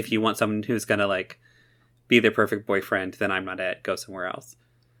 If you want someone who's going to, like, be the perfect boyfriend, then I'm not it. Go somewhere else.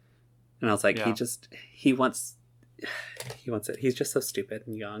 And I was like, he wants it. He's just so stupid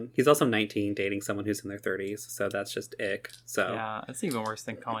and young. He's also 19, dating someone who's in their 30s. So that's just ick. So yeah, it's even worse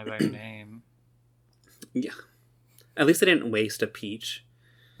than calling by your name. Yeah. At least I didn't waste a peach.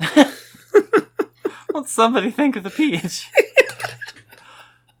 Well, somebody think of the peach.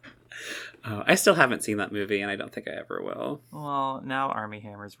 I still haven't seen that movie, and I don't think I ever will. Well, now Armie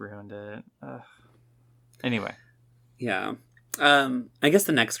Hammer's ruined it. Anyway. Yeah. I guess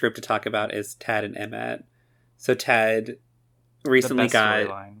the next group to talk about is Ted and Emmett. So Ted recently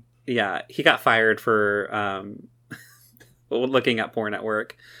storyline. Yeah, he got fired for looking at porn at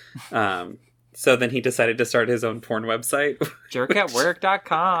work. So then he decided to start his own porn website.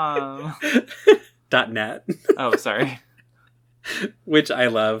 Jerkatwork.com. .net. Oh, sorry. Which I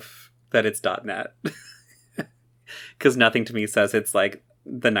love that it's .net. Because nothing to me says it's like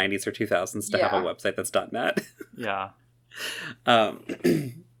the 90s or 2000s to have a website that's .net. Yeah.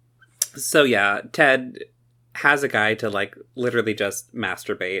 So yeah, Ted has a guy to, like, literally just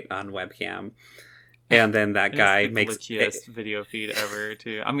masturbate on webcam. And then that guy makes the glitchiest video feed ever,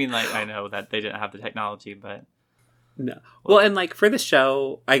 too. I mean, like, I know that they didn't have the technology, but... No. Well, and, like, for the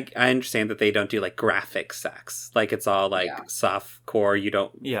show, I understand that they don't do, like, graphic sex. Like, it's all, like, softcore.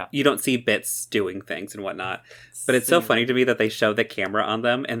 You don't see bits doing things and whatnot. But it's so funny to me that they show the camera on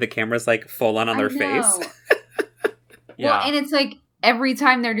them, and the camera's, like, full on their face. Well, and it's, like, every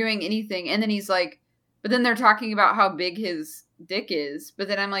time they're doing anything, and then he's like... But then they're talking about how big his dick is. But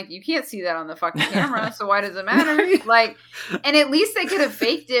then I'm like, you can't see that on the fucking camera, so why does it matter? Like, and at least they could have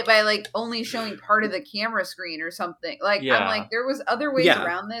faked it by, like, only showing part of the camera screen or something. Like, I'm like, there was other ways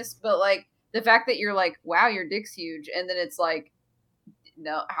around this, but, like, the fact that you're like, wow, your dick's huge, and then it's like,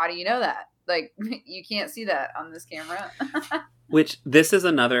 no, how do you know that? like you can't see that on this camera. Which this is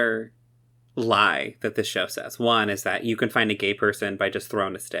another lie that this show says. One is that you can find a gay person by just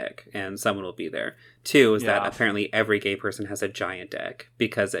throwing a stick and someone will be there. Two is that apparently every gay person has a giant dick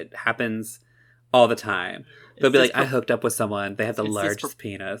because it happens all the time. They'll be like, I hooked up with someone. They have the largest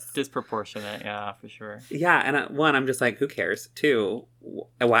penis. Disproportionate, yeah, for sure. Yeah, and one, I'm just like, who cares? Two,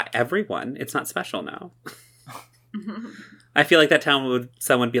 why everyone? It's not special now. I feel like that town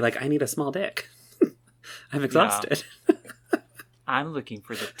someone would be like, I need a small dick. I'm exhausted. Yeah. I'm looking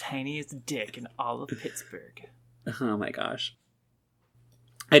for the tiniest dick in all of Pittsburgh. Oh my gosh.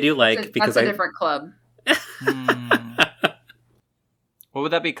 I do like because that's a different club. What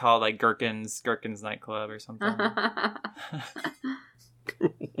would that be called? Like Gherkin's nightclub or something?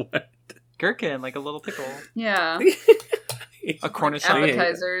 What? Gherkin, like a little pickle. Yeah. A Cornish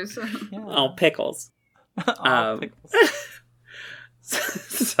appetizers. Yeah. Oh, pickles. Pickles.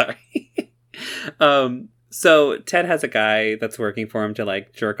 Sorry. So Ted has a guy that's working for him to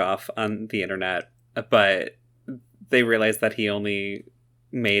like jerk off on the internet, but they realize that he only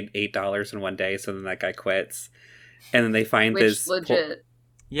made $8 in one day, so then that guy quits. And then they find this legit.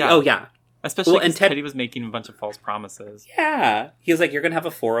 Yeah. Oh yeah. Especially because Teddy was making a bunch of false promises. Yeah. He was like, you're gonna have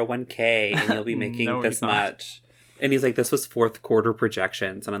a 401k and you'll be making this much. And he's like, this was fourth quarter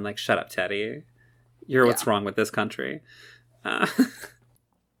projections. And I'm like, shut up, Teddy. You're what's wrong with this country.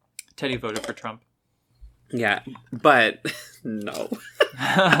 Teddy voted for Trump. Yeah, but no.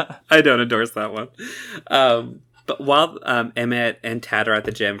 I don't endorse that one. But while Emmett and Ted are at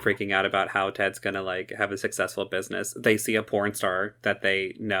the gym freaking out about how Ted's gonna like have a successful business, they see a porn star that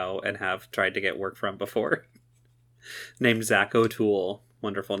they know and have tried to get work from before, named Zach O'Toole.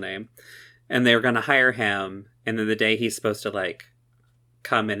 Wonderful name. And they were gonna hire him, and then the day he's supposed to like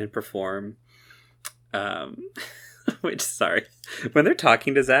come in and perform, which, sorry, when they're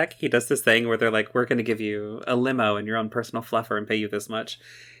talking to Zach, he does this thing where they're like, we're going to give you a limo and your own personal fluffer and pay you this much.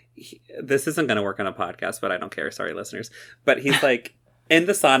 This isn't going to work on a podcast, but I don't care. Sorry, listeners. But he's like in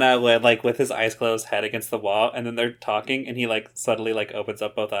the sauna with his eyes closed, head against the wall. And then they're talking and he like suddenly like opens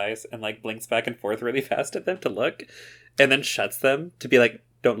up both eyes and like blinks back and forth really fast at them to look. And then shuts them to be like,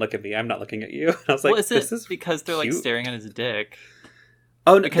 don't look at me. I'm not looking at you. And I was like, this is because they're like staring at his dick.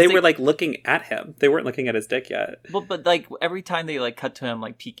 Oh, they were like looking at him. They weren't looking at his dick yet. Well, but like every time they like cut to him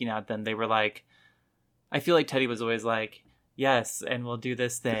like peeking at them, they were like, I feel like Teddy was always like, yes, and we'll do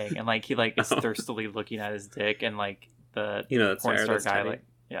this thing, and like he like is thirstily looking at his dick, and like the porn star guy Teddy. Like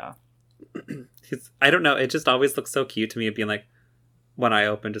yeah. I don't know. It just always looks so cute to me, being like one eye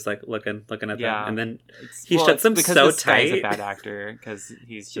open, just like looking at them, and then he shuts them so this tight. Guy's a bad actor because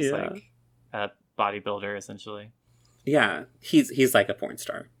he's just like a bodybuilder essentially. Yeah, he's like a porn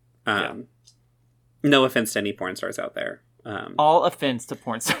star. No offense to any porn stars out there. All offense to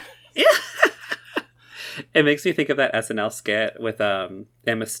porn stars. Yeah. It makes me think of that SNL skit with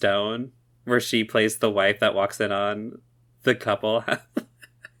Emma Stone, where she plays the wife that walks in on the couple.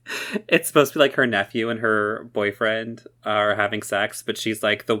 It's supposed to be like her nephew and her boyfriend are having sex, but she's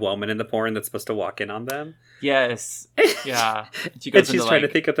like the woman in the porn that's supposed to walk in on them. Yes. Yeah. And she's trying to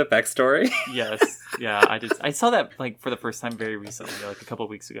think of the backstory. Yes. Yeah. I saw that like for the first time very recently, like a couple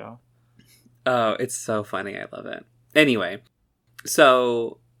weeks ago. Oh, it's so funny. I love it. Anyway,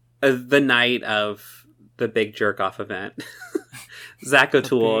 so the night of the big jerk off event, Zach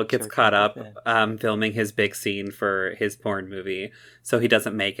O'Toole gets caught up filming his big scene for his porn movie, so he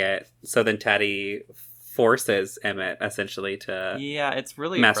doesn't make it. So then Teddy forces Emmett essentially to it's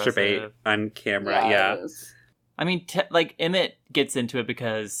really masturbate impressive. On camera. Yeah. I mean, like Emmett gets into it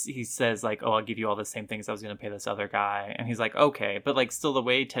because he says like, "Oh, I'll give you all the same things I was going to pay this other guy," and he's like, "Okay," but like still the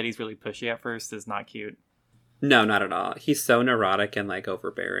way Teddy's really pushy at first is not cute. No, not at all. He's so neurotic and like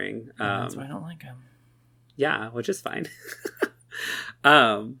overbearing. That's why I don't like him. Yeah, which is fine.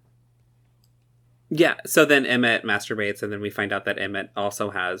 Yeah, so then Emmett masturbates, and then we find out that Emmett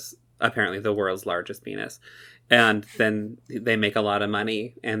also has apparently the world's largest penis. And then they make a lot of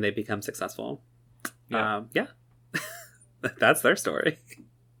money and they become successful. Yeah. That's their story.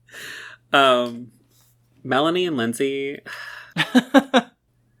 Melanie and Lindsay.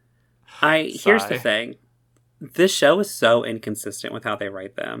 Here's the thing. This show is so inconsistent with how they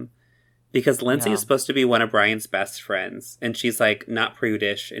write them. Because Lindsay is supposed to be one of Brian's best friends, and she's like not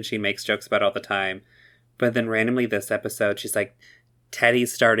prudish, and she makes jokes about it all the time. But then randomly this episode, she's like,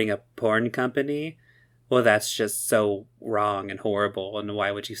 Teddy's starting a porn company? Well, that's just so wrong and horrible, and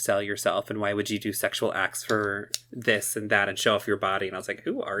why would you sell yourself, and why would you do sexual acts for this and that and show off your body? And I was like,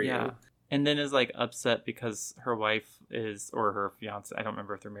 who are you? And then is like upset because her wife or her fiance, I don't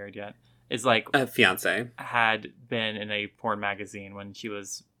remember if they're married yet, is like a fiance had been in a porn magazine when she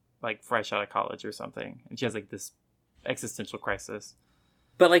was like fresh out of college or something, and she has like this existential crisis.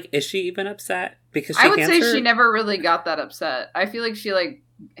 But like, is she even upset? Because I would say she never really got that upset. I feel like she like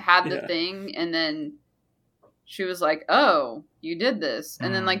had the thing, and then she was like, "Oh, you did this,"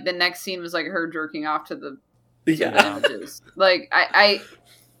 and then like the next scene was like her jerking off to the images. Like I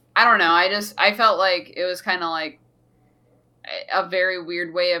don't know. I felt like it was kind of like a very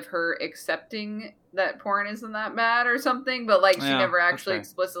weird way of her accepting that porn isn't that bad or something, but like she never actually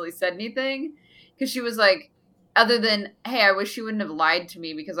explicitly said anything, because she was like, other than, hey, I wish you wouldn't have lied to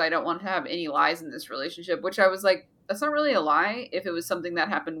me because I don't want to have any lies in this relationship, which I was like, that's not really a lie if it was something that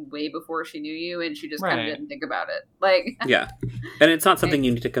happened way before she knew you and she just kind of didn't think about it. Like, yeah. And it's not something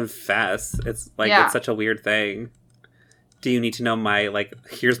you need to confess. It's like, it's such a weird thing. Do you need to know my, like,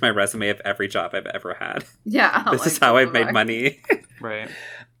 here's my resume of every job I've ever had. Yeah. This is how I've made money. Right.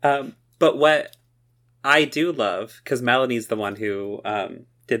 But what I do love, because Melanie's the one who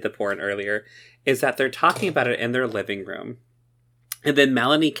did the porn earlier, is that they're talking about it in their living room. And then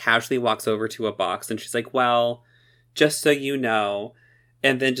Melanie casually walks over to a box and she's like, well, just so you know,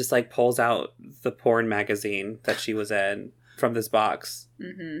 and then just like pulls out the porn magazine that she was in from this box.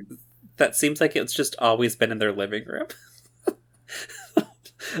 Mm-hmm. That seems like it's just always been in their living room.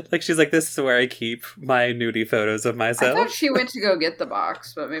 Like, she's like, this is where I keep my nudie photos of myself. I thought she went to go get the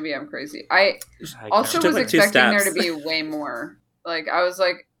box, but maybe I'm crazy. I also was expecting there to be way more. Like, I was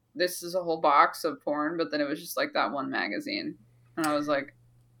like, this is a whole box of porn, but then it was just like that one magazine. And I was like,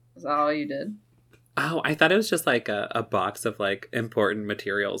 is that all you did? Oh, I thought it was just like a box of like important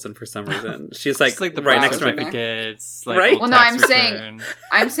materials, and for some reason she's like the right next to my certificates, like, right. Well, no,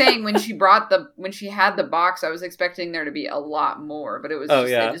 I'm saying when she had the box, I was expecting there to be a lot more, but it was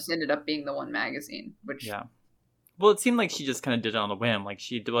they just ended up being the one magazine. Which well, it seemed like she just kind of did it on a whim. Like,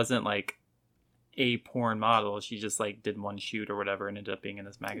 she wasn't like a porn model. She just like did one shoot or whatever and ended up being in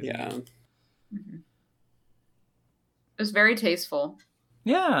this magazine. Yeah, mm-hmm. It was very tasteful.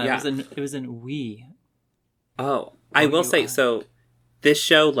 Yeah. It was in We. Oh, I will say, so this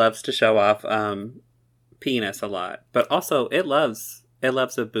show loves to show off penis a lot, but also it loves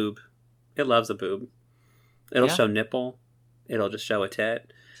a boob. It loves a boob. It'll show nipple. It'll just show a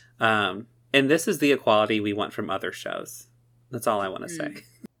tit. And this is the equality we want from other shows. That's all I want to say.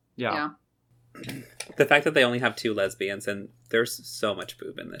 Yeah. The fact that they only have 2 lesbians and there's so much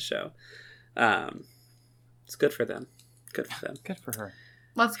boob in this show. It's good for them. Good for them. Good for her.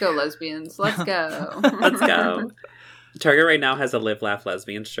 Let's go, lesbians. Let's go. Let's go. Target right now has a Live Laugh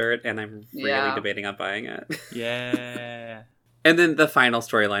Lesbian shirt, and I'm really debating on buying it. Yeah. And then the final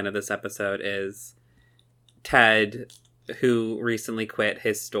storyline of this episode is Ted, who recently quit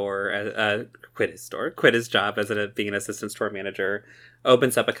his store, quit his job as being an assistant store manager,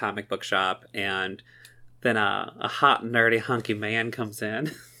 opens up a comic book shop, and then a hot, nerdy, hunky man comes in.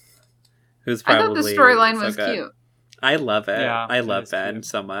 Who's probably I thought the storyline was good. Cute. I love it. Yeah, I love Ben cute.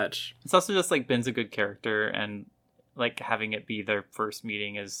 so much. It's also just like Ben's a good character, and like having it be their first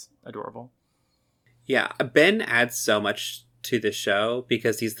meeting is adorable. Yeah, Ben adds so much to the show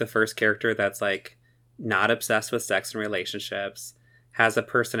because he's the first character that's like not obsessed with sex and relationships, has a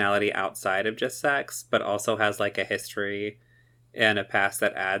personality outside of just sex, but also has like a history and a past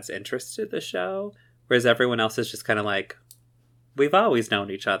that adds interest to the show. Whereas everyone else is just kind of like, we've always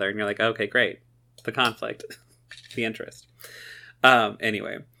known each other. And you're like, okay, great. The conflict. The interest.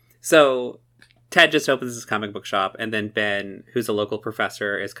 Anyway, so Ted just opens his comic book shop, and then Ben, who's a local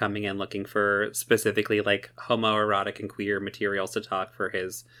professor, is coming in looking for specifically like homoerotic and queer materials to talk for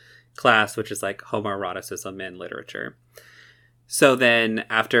his class, which is like homoeroticism in literature. So then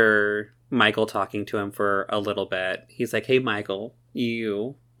after Michael talking to him for a little bit, he's like, hey, Michael,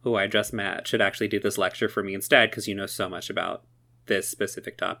 you, who I just met, should actually do this lecture for me instead because you know so much about this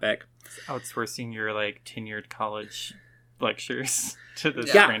specific topic. Outsourcing your like tenured college lectures to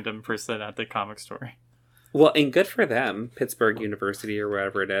this random person at the comic store. Well, and good for them, Pittsburgh University or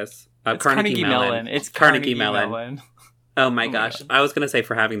wherever it is. It's Carnegie Mellon. It's Carnegie Mellon. Oh my gosh. God. I was going to say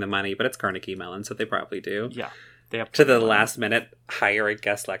for having the money, but it's Carnegie Mellon, so they probably do. Yeah. They have to the last minute hire a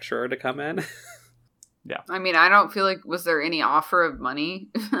guest lecturer to come in. Yeah. I mean, I don't feel like, was there any offer of money?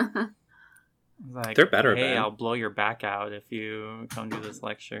 Like, they're better. Hey, I'll blow your back out if you come do this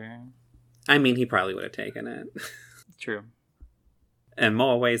lecture. I mean, he probably would have taken it. True. In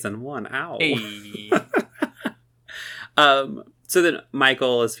more ways than one. Ow. Hey. So then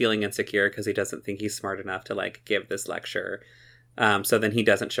Michael is feeling insecure because he doesn't think he's smart enough to like give this lecture. So then he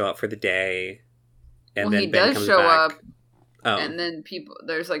doesn't show up for the day. And then he Ben does comes show back. up. Oh. And then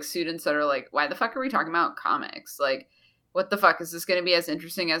there's like students that are like, why the fuck are we talking about comics? Like, what the fuck? Is this going to be as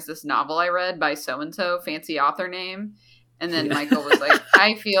interesting as this novel I read by so-and-so, fancy author name? And then Michael was like,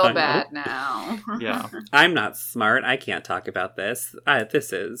 I feel bad now. Yeah. I'm not smart. I can't talk about this.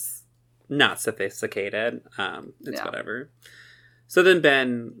 This is not sophisticated. It's whatever. So then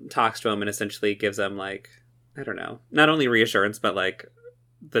Ben talks to him and essentially gives him, like, I don't know, not only reassurance, but, like,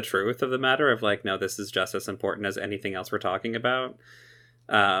 the truth of the matter of, like, no, this is just as important as anything else we're talking about.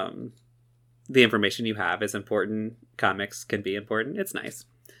 The information you have is important. Comics can be important. It's nice.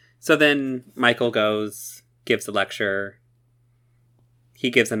 So then Michael gives a lecture. He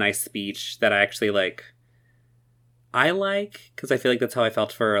gives a nice speech that I actually like. I like, because I feel like that's how I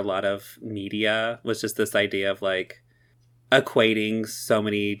felt for a lot of media, was just this idea of, like, equating so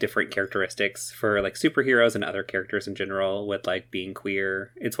many different characteristics for, like, superheroes and other characters in general with, like, being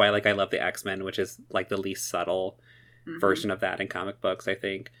queer. It's why, like, I love the X-Men, which is, like, the least subtle version of that in comic books, I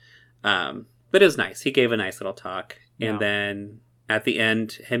think. But it was nice. He gave a nice little talk. Yeah. And then at the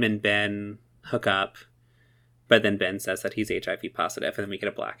end, him and Ben hook up. But then Ben says that he's HIV positive, and then we get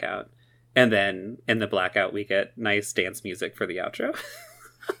a blackout. And then in the blackout, we get nice dance music for the outro.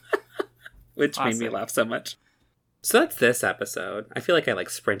 Which made me laugh so much. So that's this episode. I feel like I, like,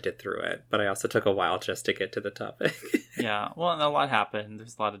 sprinted through it, but I also took a while just to get to the topic. Yeah. Well, and a lot happened.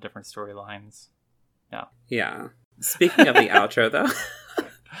 There's a lot of different storylines. Yeah. Yeah. Speaking of the outro,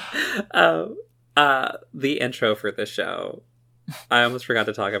 though, the intro for the show, I almost forgot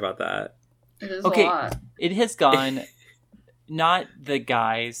to talk about that. It is a lot. It has gone, not the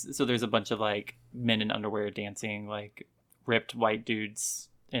guys, so there's a bunch of, like, men in underwear dancing, like, ripped white dudes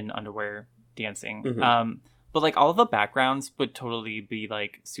in underwear dancing. Mm-hmm. But, like, all of the backgrounds would totally be,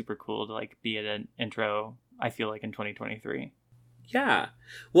 like, super cool to, like, be at an intro, I feel like, in 2023. Yeah.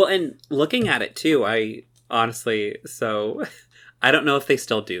 Well, and looking at it, too, I honestly, so I don't know if they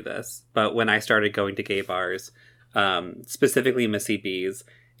still do this, but when I started going to gay bars, specifically Missy B's,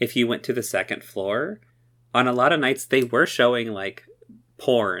 if you went to the second floor, on a lot of nights, they were showing, like,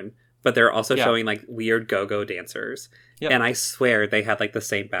 porn, but they're also showing, like, weird go-go dancers. Yep. And I swear they had, like, the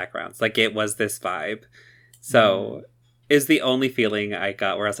same backgrounds. Like, it was this vibe. So, is the only feeling I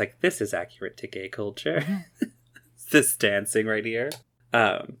got where I was like, this is accurate to gay culture. This dancing right here.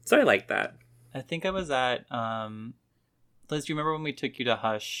 So I like that. I think I was at, Liz, do you remember when we took you to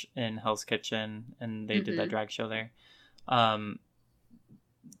Hush in Hell's Kitchen and they did that drag show there?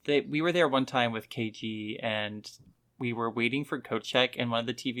 We were there one time with KG and we were waiting for Coat Check and one of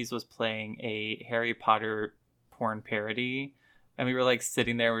the TVs was playing a Harry Potter porn parody. And we were, like,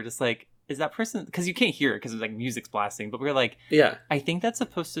 sitting there, we're just like, is that person, because you can't hear it because it's, like, music's blasting, but we were like, yeah, I think that's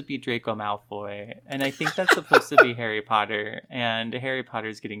supposed to be Draco Malfoy, and I think that's supposed to be Harry Potter, and Harry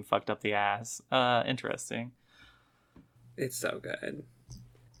Potter's getting fucked up the ass. Interesting. It's so good.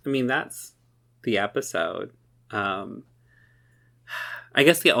 I mean, that's the episode. I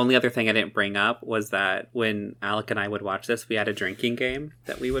guess the only other thing I didn't bring up was that when Alec and I would watch this, we had a drinking game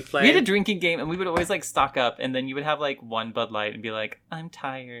that we would play. We had a drinking game, and we would always, like, stock up, and then you would have, like, one Bud Light and be like, I'm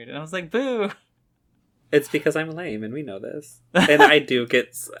tired. And I was like, boo. It's because I'm lame, and we know this. And I do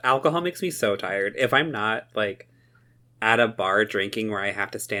get... Alcohol makes me so tired. If I'm not, like, at a bar drinking where I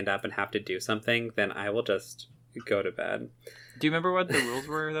have to stand up and have to do something, then I will just go to bed. Do you remember what the rules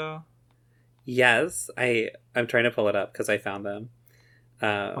were, though? Yes. I'm trying to pull it up because I found them.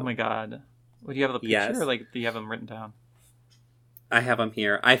 Oh my god. What, do you have the picture or, like, do you have them written down? I have them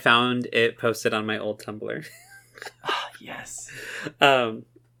here. I found it posted on my old Tumblr. Yes.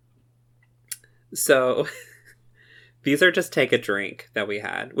 So these are just take a drink that we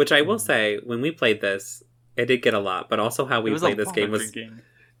had, which I will say, when we played this, it did get a lot, but also how we played this game was drinking.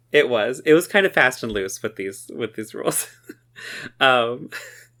 It was kind of fast and loose with these rules.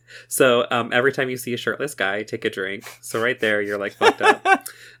 So every time you see a shirtless guy, take a drink. So right there, you're, like, fucked up.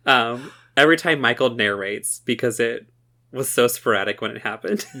 Every time Michael narrates, because it was so sporadic when it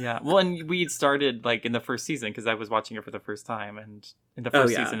happened. Yeah. Well, and we started, like, in the first season, because I was watching it for the first time. And in the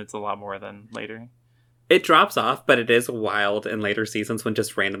first season, it's a lot more than later. It drops off, but it is wild in later seasons when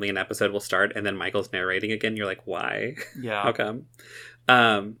just randomly an episode will start and then Michael's narrating again. You're like, why? Yeah. How come?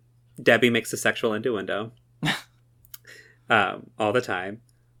 Debbie makes a sexual innuendo. All the time.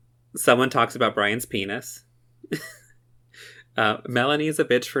 Someone talks about Brian's penis. Melanie is a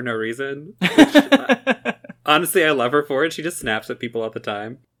bitch for no reason. Which, honestly, I love her for it. She just snaps at people all the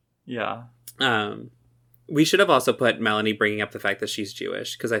time. Yeah. We should have also put Melanie bringing up the fact that she's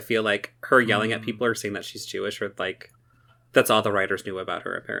Jewish, because I feel like her yelling at people or saying that she's Jewish, or, like, that's all the writers knew about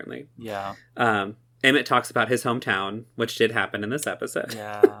her, apparently. Yeah. Emmett talks about his hometown, which did happen in this episode.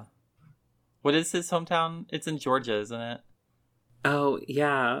 Yeah. What is his hometown? It's in Georgia, isn't it? Oh,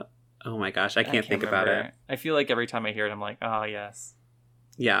 yeah. Oh my gosh, I can't think about it. I feel like every time I hear it, I'm like, oh, yes.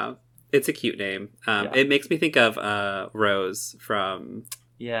 Yeah. It's a cute name. It makes me think of Rose from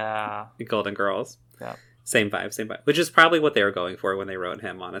Golden Girls. Yeah. Same vibe. Which is probably what they were going for when they wrote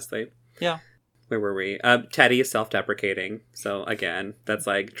him, honestly. Yeah. Where were we? Teddy is self-deprecating. So, again, that's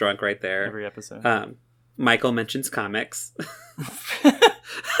like drunk right there. Every episode. Michael mentions comics.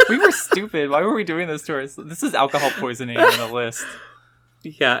 We were stupid. Why were we doing this to us? This is alcohol poisoning on the list.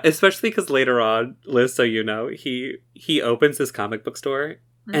 Yeah, especially because later on, Liz, so you know, he opens his comic book store,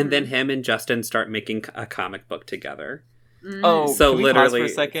 and then him and Justin start making a comic book together. Oh, so can we literally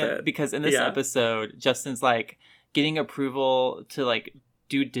pause for a second? Because in this episode, Justin's like getting approval to like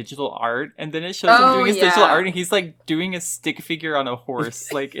do digital art, and then it shows him doing his digital art, and he's like doing a stick figure on a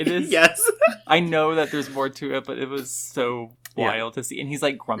horse. Like it is. Yes. I know that there's more to it, but it was so wild to see, and he's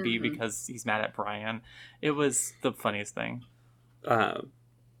like grumpy because he's mad at Brian. It was the funniest thing. The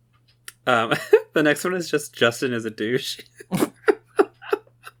next one is just Justin is a douche.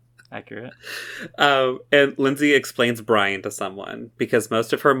 Accurate. And Lindsay explains Brian to someone because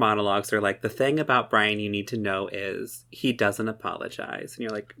most of her monologues are like, the thing about Brian you need to know is he doesn't apologize. And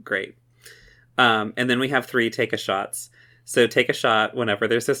you're like, great. And then we have 3 take a shots. So take a shot whenever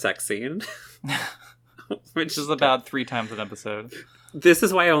there's a sex scene. Which is about 3 times an episode. This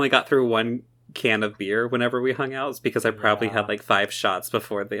is why I only got through 1 can of beer whenever we hung out. It's because I probably had like 5 shots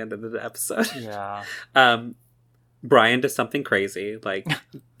before the end of the episode. Yeah. Brian does something crazy, like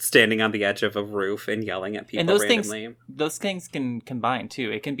standing on the edge of a roof and yelling at people and those randomly. Those things can combine,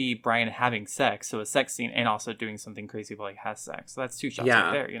 too. It can be Brian having sex, so a sex scene, and also doing something crazy while he has sex. So that's 2 shots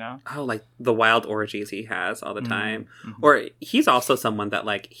right there, you know? Oh, like the wild orgies he has all the time. Or he's also someone that,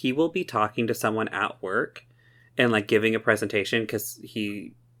 like, he will be talking to someone at work and, like, giving a presentation because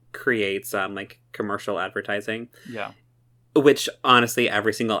he creates, like, commercial advertising. Yeah. Which, honestly,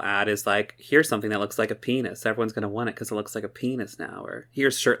 every single ad is like, here's something that looks like a penis. Everyone's going to want it because it looks like a penis now. Or,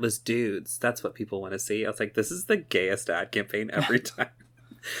 here's shirtless dudes. That's what people want to see. I was like, this is the gayest ad campaign every time.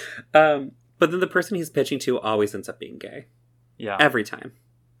 But then the person he's pitching to always ends up being gay. Yeah. Every time.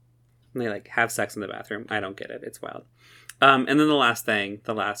 And they, like, have sex in the bathroom. I don't get it. It's wild. And then the last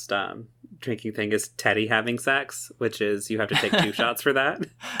drinking thing is Teddy having sex, which is you have to take 2 shots for that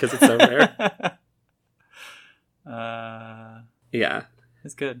because it's so rare. Yeah,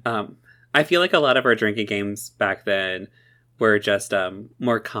 it's good. I feel like a lot of our drinking games back then were just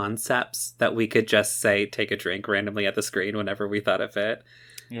more concepts that we could just say take a drink randomly at the screen whenever we thought it fit.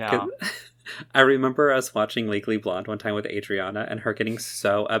 Yeah. I remember us watching Legally Blonde one time with Adriana and her getting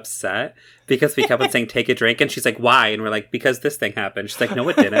so upset because we kept on saying take a drink and she's like, why? And we're like, because this thing happened. She's like, no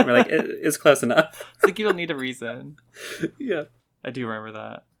it didn't. We're like, it's close enough. It's like you don't need a reason. Yeah. I do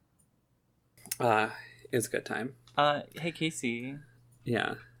remember that. It's a good time. Hey Casey.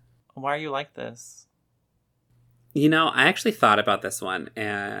 Yeah. Why are you like this? You know, I actually thought about this one,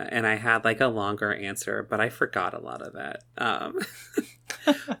 and I had like a longer answer, but I forgot a lot of it.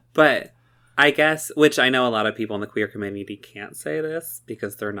 But I guess, which I know a lot of people in the queer community can't say this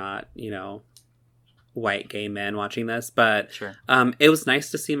because they're not, you know, white gay men watching this, but sure. It was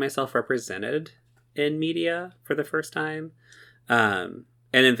nice to see myself represented in media for the first time.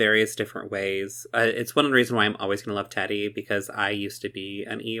 And in various different ways. It's one of the reasons why I'm always going to love Teddy, because I used to be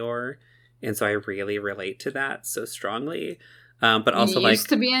an Eeyore, and so I really relate to that so strongly. But also, you used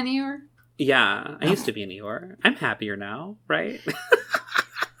to be an Eeyore? Yeah, I used to be an Eeyore. I'm happier now, right?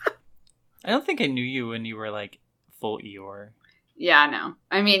 I don't think I knew you when you were, like, full Eeyore. Yeah, no.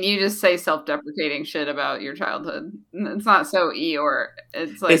 I mean, you just say self-deprecating shit about your childhood. It's not so Eeyore.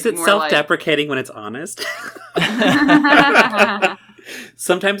 It's like, is it more self-deprecating when it's honest?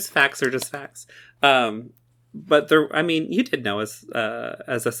 Sometimes facts are just facts. But there, I mean, you did know us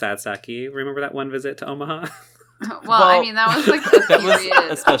as a sad Saki. Remember that one visit to Omaha? Well, I mean, that was like a that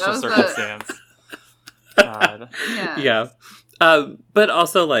was a special circumstance. God. Yeah. But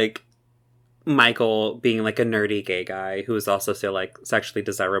also, like, Michael being, like, a nerdy gay guy who was also still, like, sexually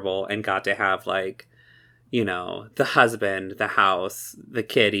desirable and got to have, like, you know, the husband, the house, the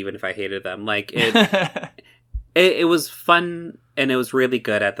kid, even if I hated them. Like, it was fun, and it was really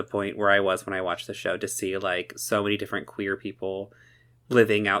good at the point where I was when I watched the show to see, like, so many different queer people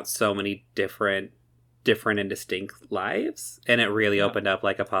living out so many different and distinct lives. And it really opened up,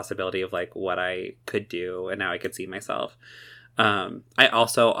 like, a possibility of, like, what I could do, and now I could see myself. I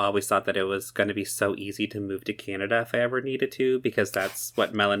also always thought that it was going to be so easy to move to Canada if I ever needed to, because that's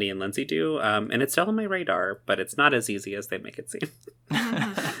what Melanie and Lindsay do. And it's still on my radar, but it's not as easy as they make it seem.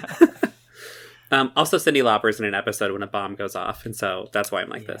 Also, Cyndi Lauper's in an episode when a bomb goes off, and so that's why I'm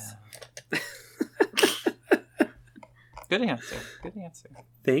like this. Good answer.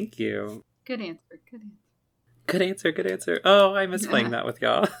 Thank you. Good answer. Good answer, good answer. Oh, I miss playing that with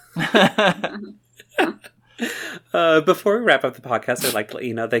y'all. Before we wrap up the podcast, I'd like to let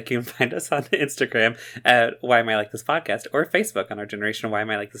you know that you can find us on Instagram at Why Am I Like This Podcast, or Facebook on our Generation Why Am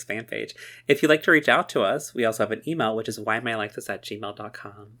I Like This fan page. If you'd like to reach out to us, we also have an email, which is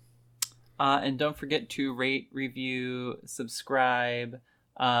whyamilikethis@gmail.com. And don't forget to rate, review, subscribe.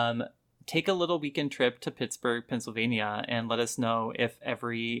 Take a little weekend trip to Pittsburgh, Pennsylvania, and let us know if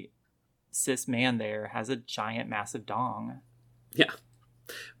every cis man there has a giant, massive dong. Yeah.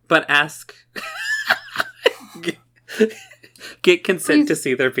 But ask... Get consent to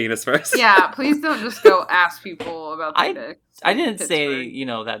see their penis first. Yeah, please don't just go ask people about their dicks. I didn't say,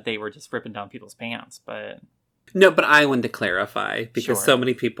 that they were just ripping down people's pants, but... No, but I wanted to clarify, because so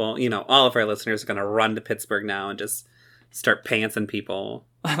many people, all of our listeners are going to run to Pittsburgh now and just start pantsing people.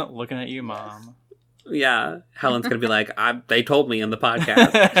 Looking at you, Mom. Yeah. Helen's going to be like, they told me in the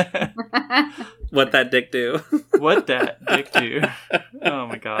podcast. What that dick do? What that dick do? Oh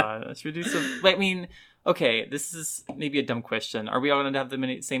my god. Should we do some... I mean... Okay, this is maybe a dumb question. Are we all going to have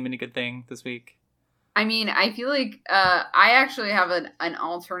the same mini good thing this week? I mean, I feel like I actually have an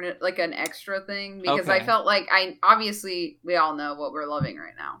alternate, like an extra thing, because I felt like obviously we all know what we're loving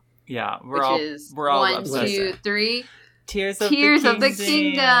right now. Yeah, we're all 1, 2, 3. Tears of the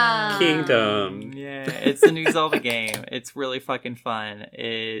Kingdom. Yeah, it's the new Zelda game. It's really fucking fun.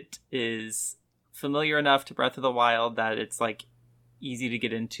 It is familiar enough to Breath of the Wild that it's like easy to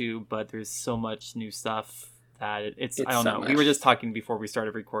get into, but there's so much new stuff that it's I don't know. We were just talking before we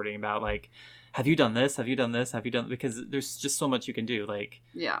started recording about like, have you done this? Have you done this? Have you done... Because there's just so much you can do. Like,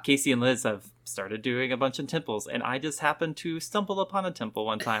 Casey and Liz have started doing a bunch of temples, and I just happened to stumble upon a temple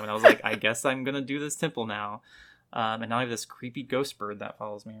one time, and I was like, I guess I'm going to do this temple now. And now I have this creepy ghost bird that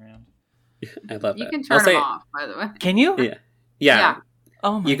follows me around. I love you that. You can turn them off, by the way. Can you? Yeah.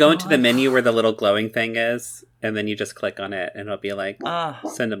 Oh my You go God. into the menu where the little glowing thing is, and then you just click on it, and it'll be like,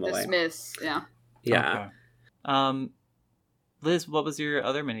 send them away. Dismiss, yeah. Yeah. Okay. Liz, what was your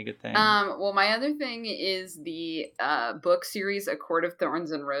other mini good thing? Well, my other thing is the book series A Court of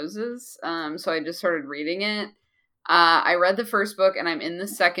Thorns and Roses. So I just started reading it. I read the first book, and I'm in the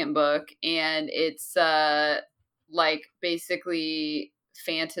second book, and it's like basically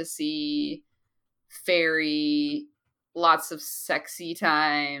fantasy, fairy, lots of sexy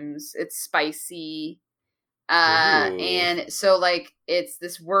times. It's spicy. And so like it's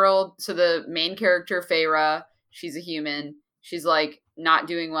this world. So the main character, Feyre, she's a human. She's like not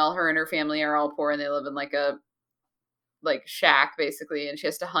doing well. Her and her family are all poor, and they live in like a shack basically, and she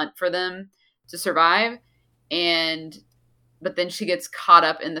has to hunt for them to survive. But then she gets caught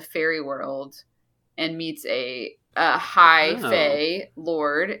up in the fairy world and meets a high fae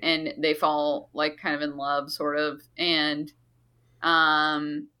lord, and they fall like kind of in love sort of. And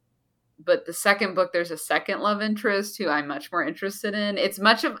but the second book, there's a second love interest who I'm much more interested in. It's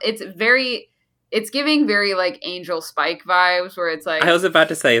giving very like Angel Spike vibes, where it's like... I was about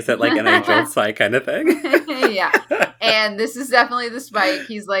to say, is it like an Angel Spike kind of thing? Yeah. And this is definitely the Spike.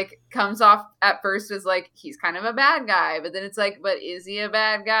 He's like, comes off at first as like, he's kind of a bad guy, but then it's like, but is he a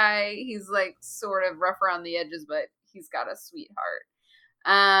bad guy? He's like sort of rough around the edges, but he's got a sweet heart.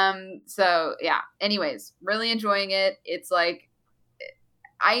 So yeah. Anyways, really enjoying it. It's like,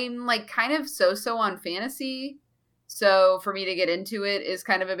 I'm like kind of so on fantasy. So for me to get into it is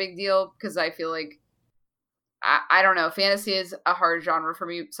kind of a big deal, because I feel like, I don't know, fantasy is a hard genre for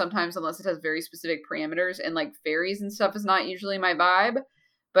me sometimes, unless it has very specific parameters, and like fairies and stuff is not usually my vibe.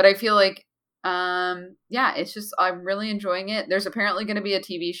 But I feel like, yeah, it's just, I'm really enjoying it. There's apparently going to be a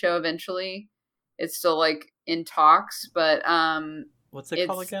TV show eventually. It's still like in talks, but what's it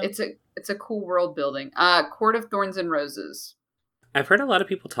called again? It's a cool world building. Court of Thorns and Roses. I've heard a lot of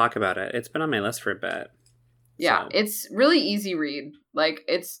people talk about it. It's been on my list for a bit. Yeah, it's really easy read. Like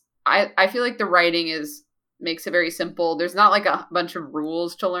I feel like the writing makes it very simple. There's not like a bunch of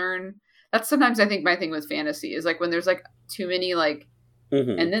rules to learn. That's sometimes I think my thing with fantasy is like when there's like too many like,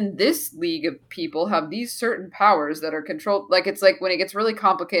 and then this league of people have these certain powers that are controlled. Like it's like when it gets really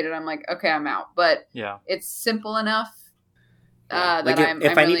complicated, I'm like, okay, I'm out. But yeah, it's simple enough that like I'm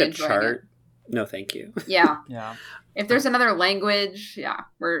I really need a enjoying chart, it. no, thank you. Yeah, yeah. If there's another language, yeah,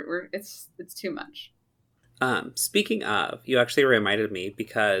 it's too much. Speaking of, you actually reminded me,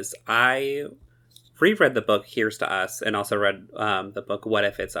 because I reread the book Here's to Us, and also read the book What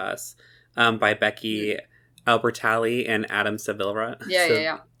If It's Us, by Becky Albertalli and Adam Silvera.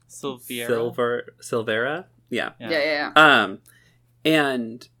 Silvera? Yeah.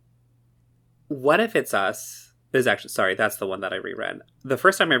 And What If It's Us is actually, sorry, that's the one that I reread. The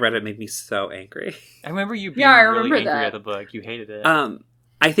first time I read it made me so angry. I remember you being really angry at the book. You hated it.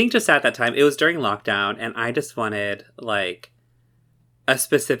 I think just at that time, it was during lockdown, and I just wanted, like, a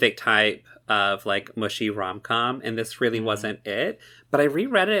specific type of, like, mushy rom-com, and this really wasn't it. But I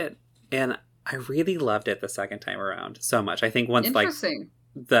reread it, and I really loved it the second time around so much. I think once, like,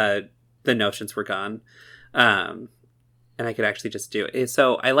 the notions were gone, and I could actually just do it.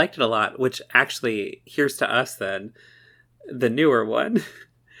 So I liked it a lot, which actually, here's to us then, the newer one,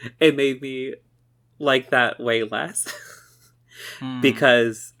 it made me like that way less.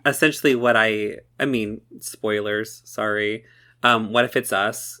 Because essentially what I mean, spoilers, sorry. What If It's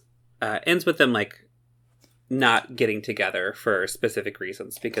Us ends with them, like, not getting together for specific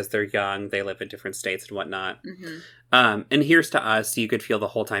reasons because they're young, they live in different states and whatnot. And Here's to Us, you could feel the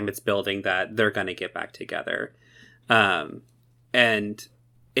whole time it's building that they're going to get back together. And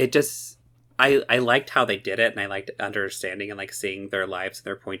it just, I liked how they did it, and I liked understanding and, like, seeing their lives and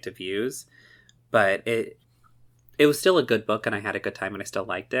their point of views. But it was still a good book, and I had a good time, and I still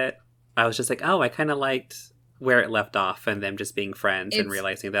liked it. I was just like, oh, I kind of liked where it left off and them just being friends and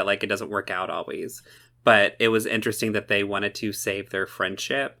realizing that, like, it doesn't work out always. But it was interesting that they wanted to save their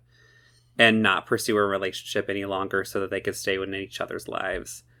friendship and not pursue a relationship any longer so that they could stay within each other's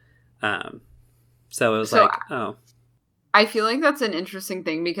lives. So it was oh. I feel like that's an interesting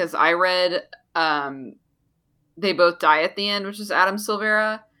thing because I read They Both Die at the End, which is Adam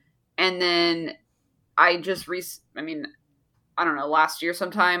Silvera. And then I just I don't know, last year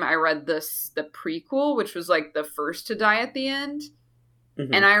sometime I read the prequel, which was like the first to die at the end.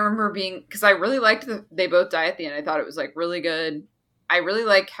 And I remember because I really liked They Both Die at the End. I thought it was, like, really good. I really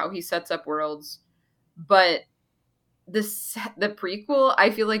like how he sets up worlds, but the prequel I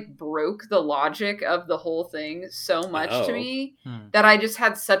feel like broke the logic of the whole thing so much to me that I just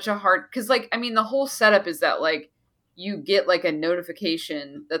had such a hard, because, like, I mean, the whole setup is that, like, you get, like, a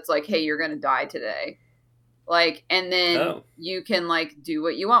notification that's like, hey, you're gonna die today. Like, and then you can, like, do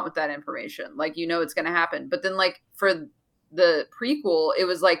what you want with that information. Like, you know it's gonna happen. But then, like, for the prequel, it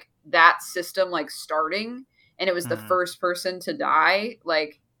was, like, that system, like, starting, and it was the first person to die,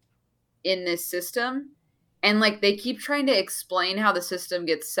 like, in this system. And, like, they keep trying to explain how the system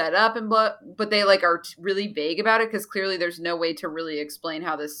gets set up, and but they, like, are really vague about it because clearly there's no way to really explain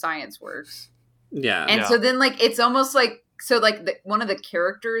how this science works. Yeah. And so then, like, it's almost like, so, like, one of the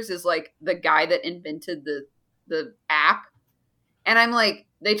characters is, like, the guy that invented the app. And I'm like,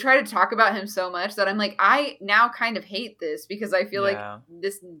 they try to talk about him so much that I'm like, I now kind of hate this because I feel like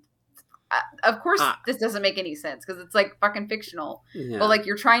this, of course, this doesn't make any sense because it's, like, fucking fictional. Yeah. But, like,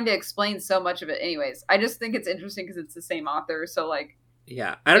 you're trying to explain so much of it. Anyways, I just think it's interesting because it's the same author. So, like,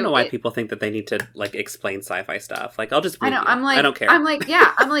 yeah, I don't know why people think that they need to, like, explain sci-fi stuff. Like, I'll just believe you. I'm like, I don't care. I'm like,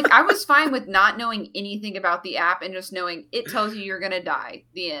 yeah, I'm like, I was fine with not knowing anything about the app and just knowing it tells you you're gonna die.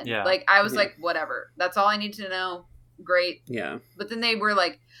 The end. Yeah. Like, I was like, whatever. That's all I need to know. Great. Yeah. But then they were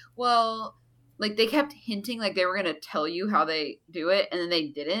like, well, like, they kept hinting like they were gonna tell you how they do it, and then they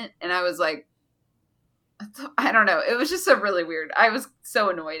didn't, and I was like, I don't know. It was just so really weird. I was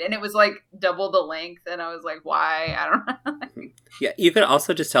so annoyed, and it was, like, double the length, and I was like, why? I don't know. Yeah, you could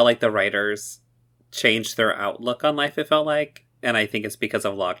also just tell, like, the writers changed their outlook on life, it felt like, and I think it's because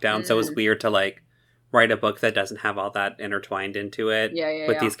of lockdown. So it was weird to, like, write a book that doesn't have all that intertwined into it,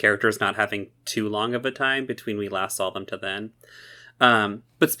 with these characters not having too long of a time between we last saw them to then.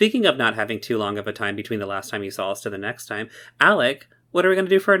 But speaking of not having too long of a time between the last time you saw us to the next time, Alec, what are we going to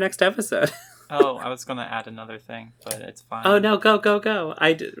do for our next episode? Oh, I was going to add another thing, but it's fine. Oh, no, go.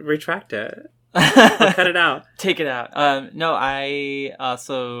 Retract it. I'll cut it out. Take it out. No, I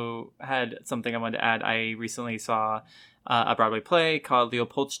also had something I wanted to add. I recently saw a Broadway play called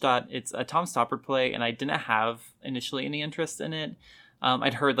Leopoldstadt. It's a Tom Stoppard play, and I didn't have initially any interest in it.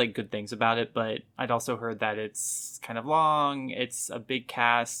 I'd heard, like, good things about it, but I'd also heard that it's kind of long. It's a big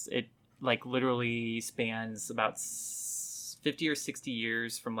cast. It, like, literally spans about 50 or 60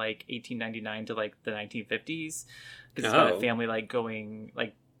 years from, like, 1899 to, like, the 1950s. Because it's about a family, like, going,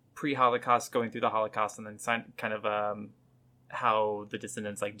 like, pre-Holocaust, going through the Holocaust, and then kind of how the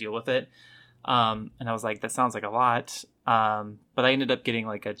descendants, like, deal with it. And I was like, that sounds like a lot. But I ended up getting,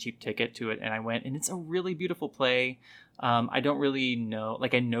 like, a cheap ticket to it, and I went, and it's a really beautiful play. I don't really know,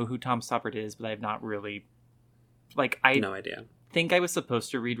 like, I know who Tom Stoppard is, but I have not really, like, no idea. Think I was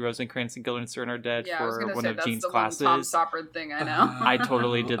supposed to read Rosencrantz and Guildenstern Are Dead for one of Jean's classes. Tom Stoppard thing, I know. I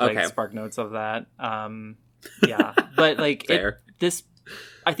totally did, like, spark notes of that. Yeah, but, like,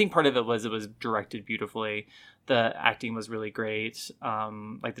 I think part of it was directed beautifully. The acting was really great.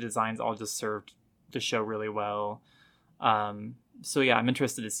 Like, the designs all just served the show really well. So yeah, I'm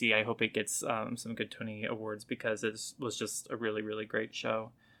interested to see. I hope it gets some good Tony Awards because it was just a really, really great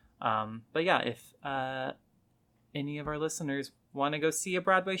show. But yeah, if any of our listeners want to go see a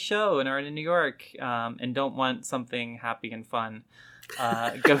Broadway show and are in New York and don't want something happy and fun,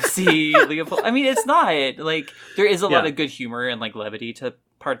 go see Leopold. I mean, it's not like there is a lot of good humor and like levity to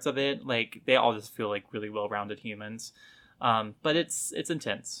parts of it. Like they all just feel like really well-rounded humans, but it's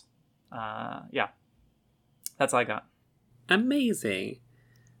intense. That's all I got. Amazing.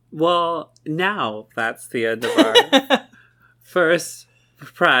 Well, now that's the end of our first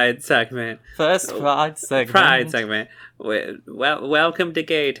Pride segment. Pride segment. Well, welcome to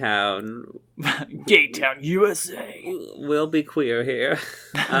Gay Town. Gay Town, USA. We'll be queer here.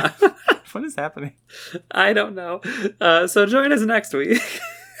 What is happening? I don't know. So join us next week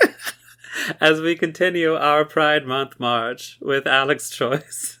as we continue our Pride Month march with Alex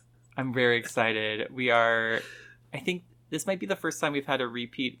Choice. I'm very excited. I think this might be the first time we've had a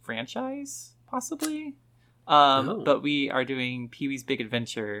repeat franchise, possibly. But we are doing Pee-wee's Big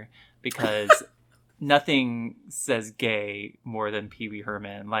Adventure because nothing says gay more than Pee-wee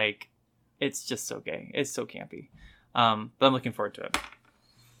Herman. Like, it's just so gay. It's so campy. But I'm looking forward to it.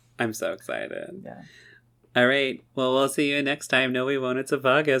 I'm so excited. Yeah. All right. Well, we'll see you next time. No, we won't. It's a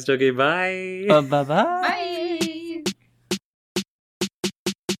podcast. Okay, bye. Bye-bye. Bye.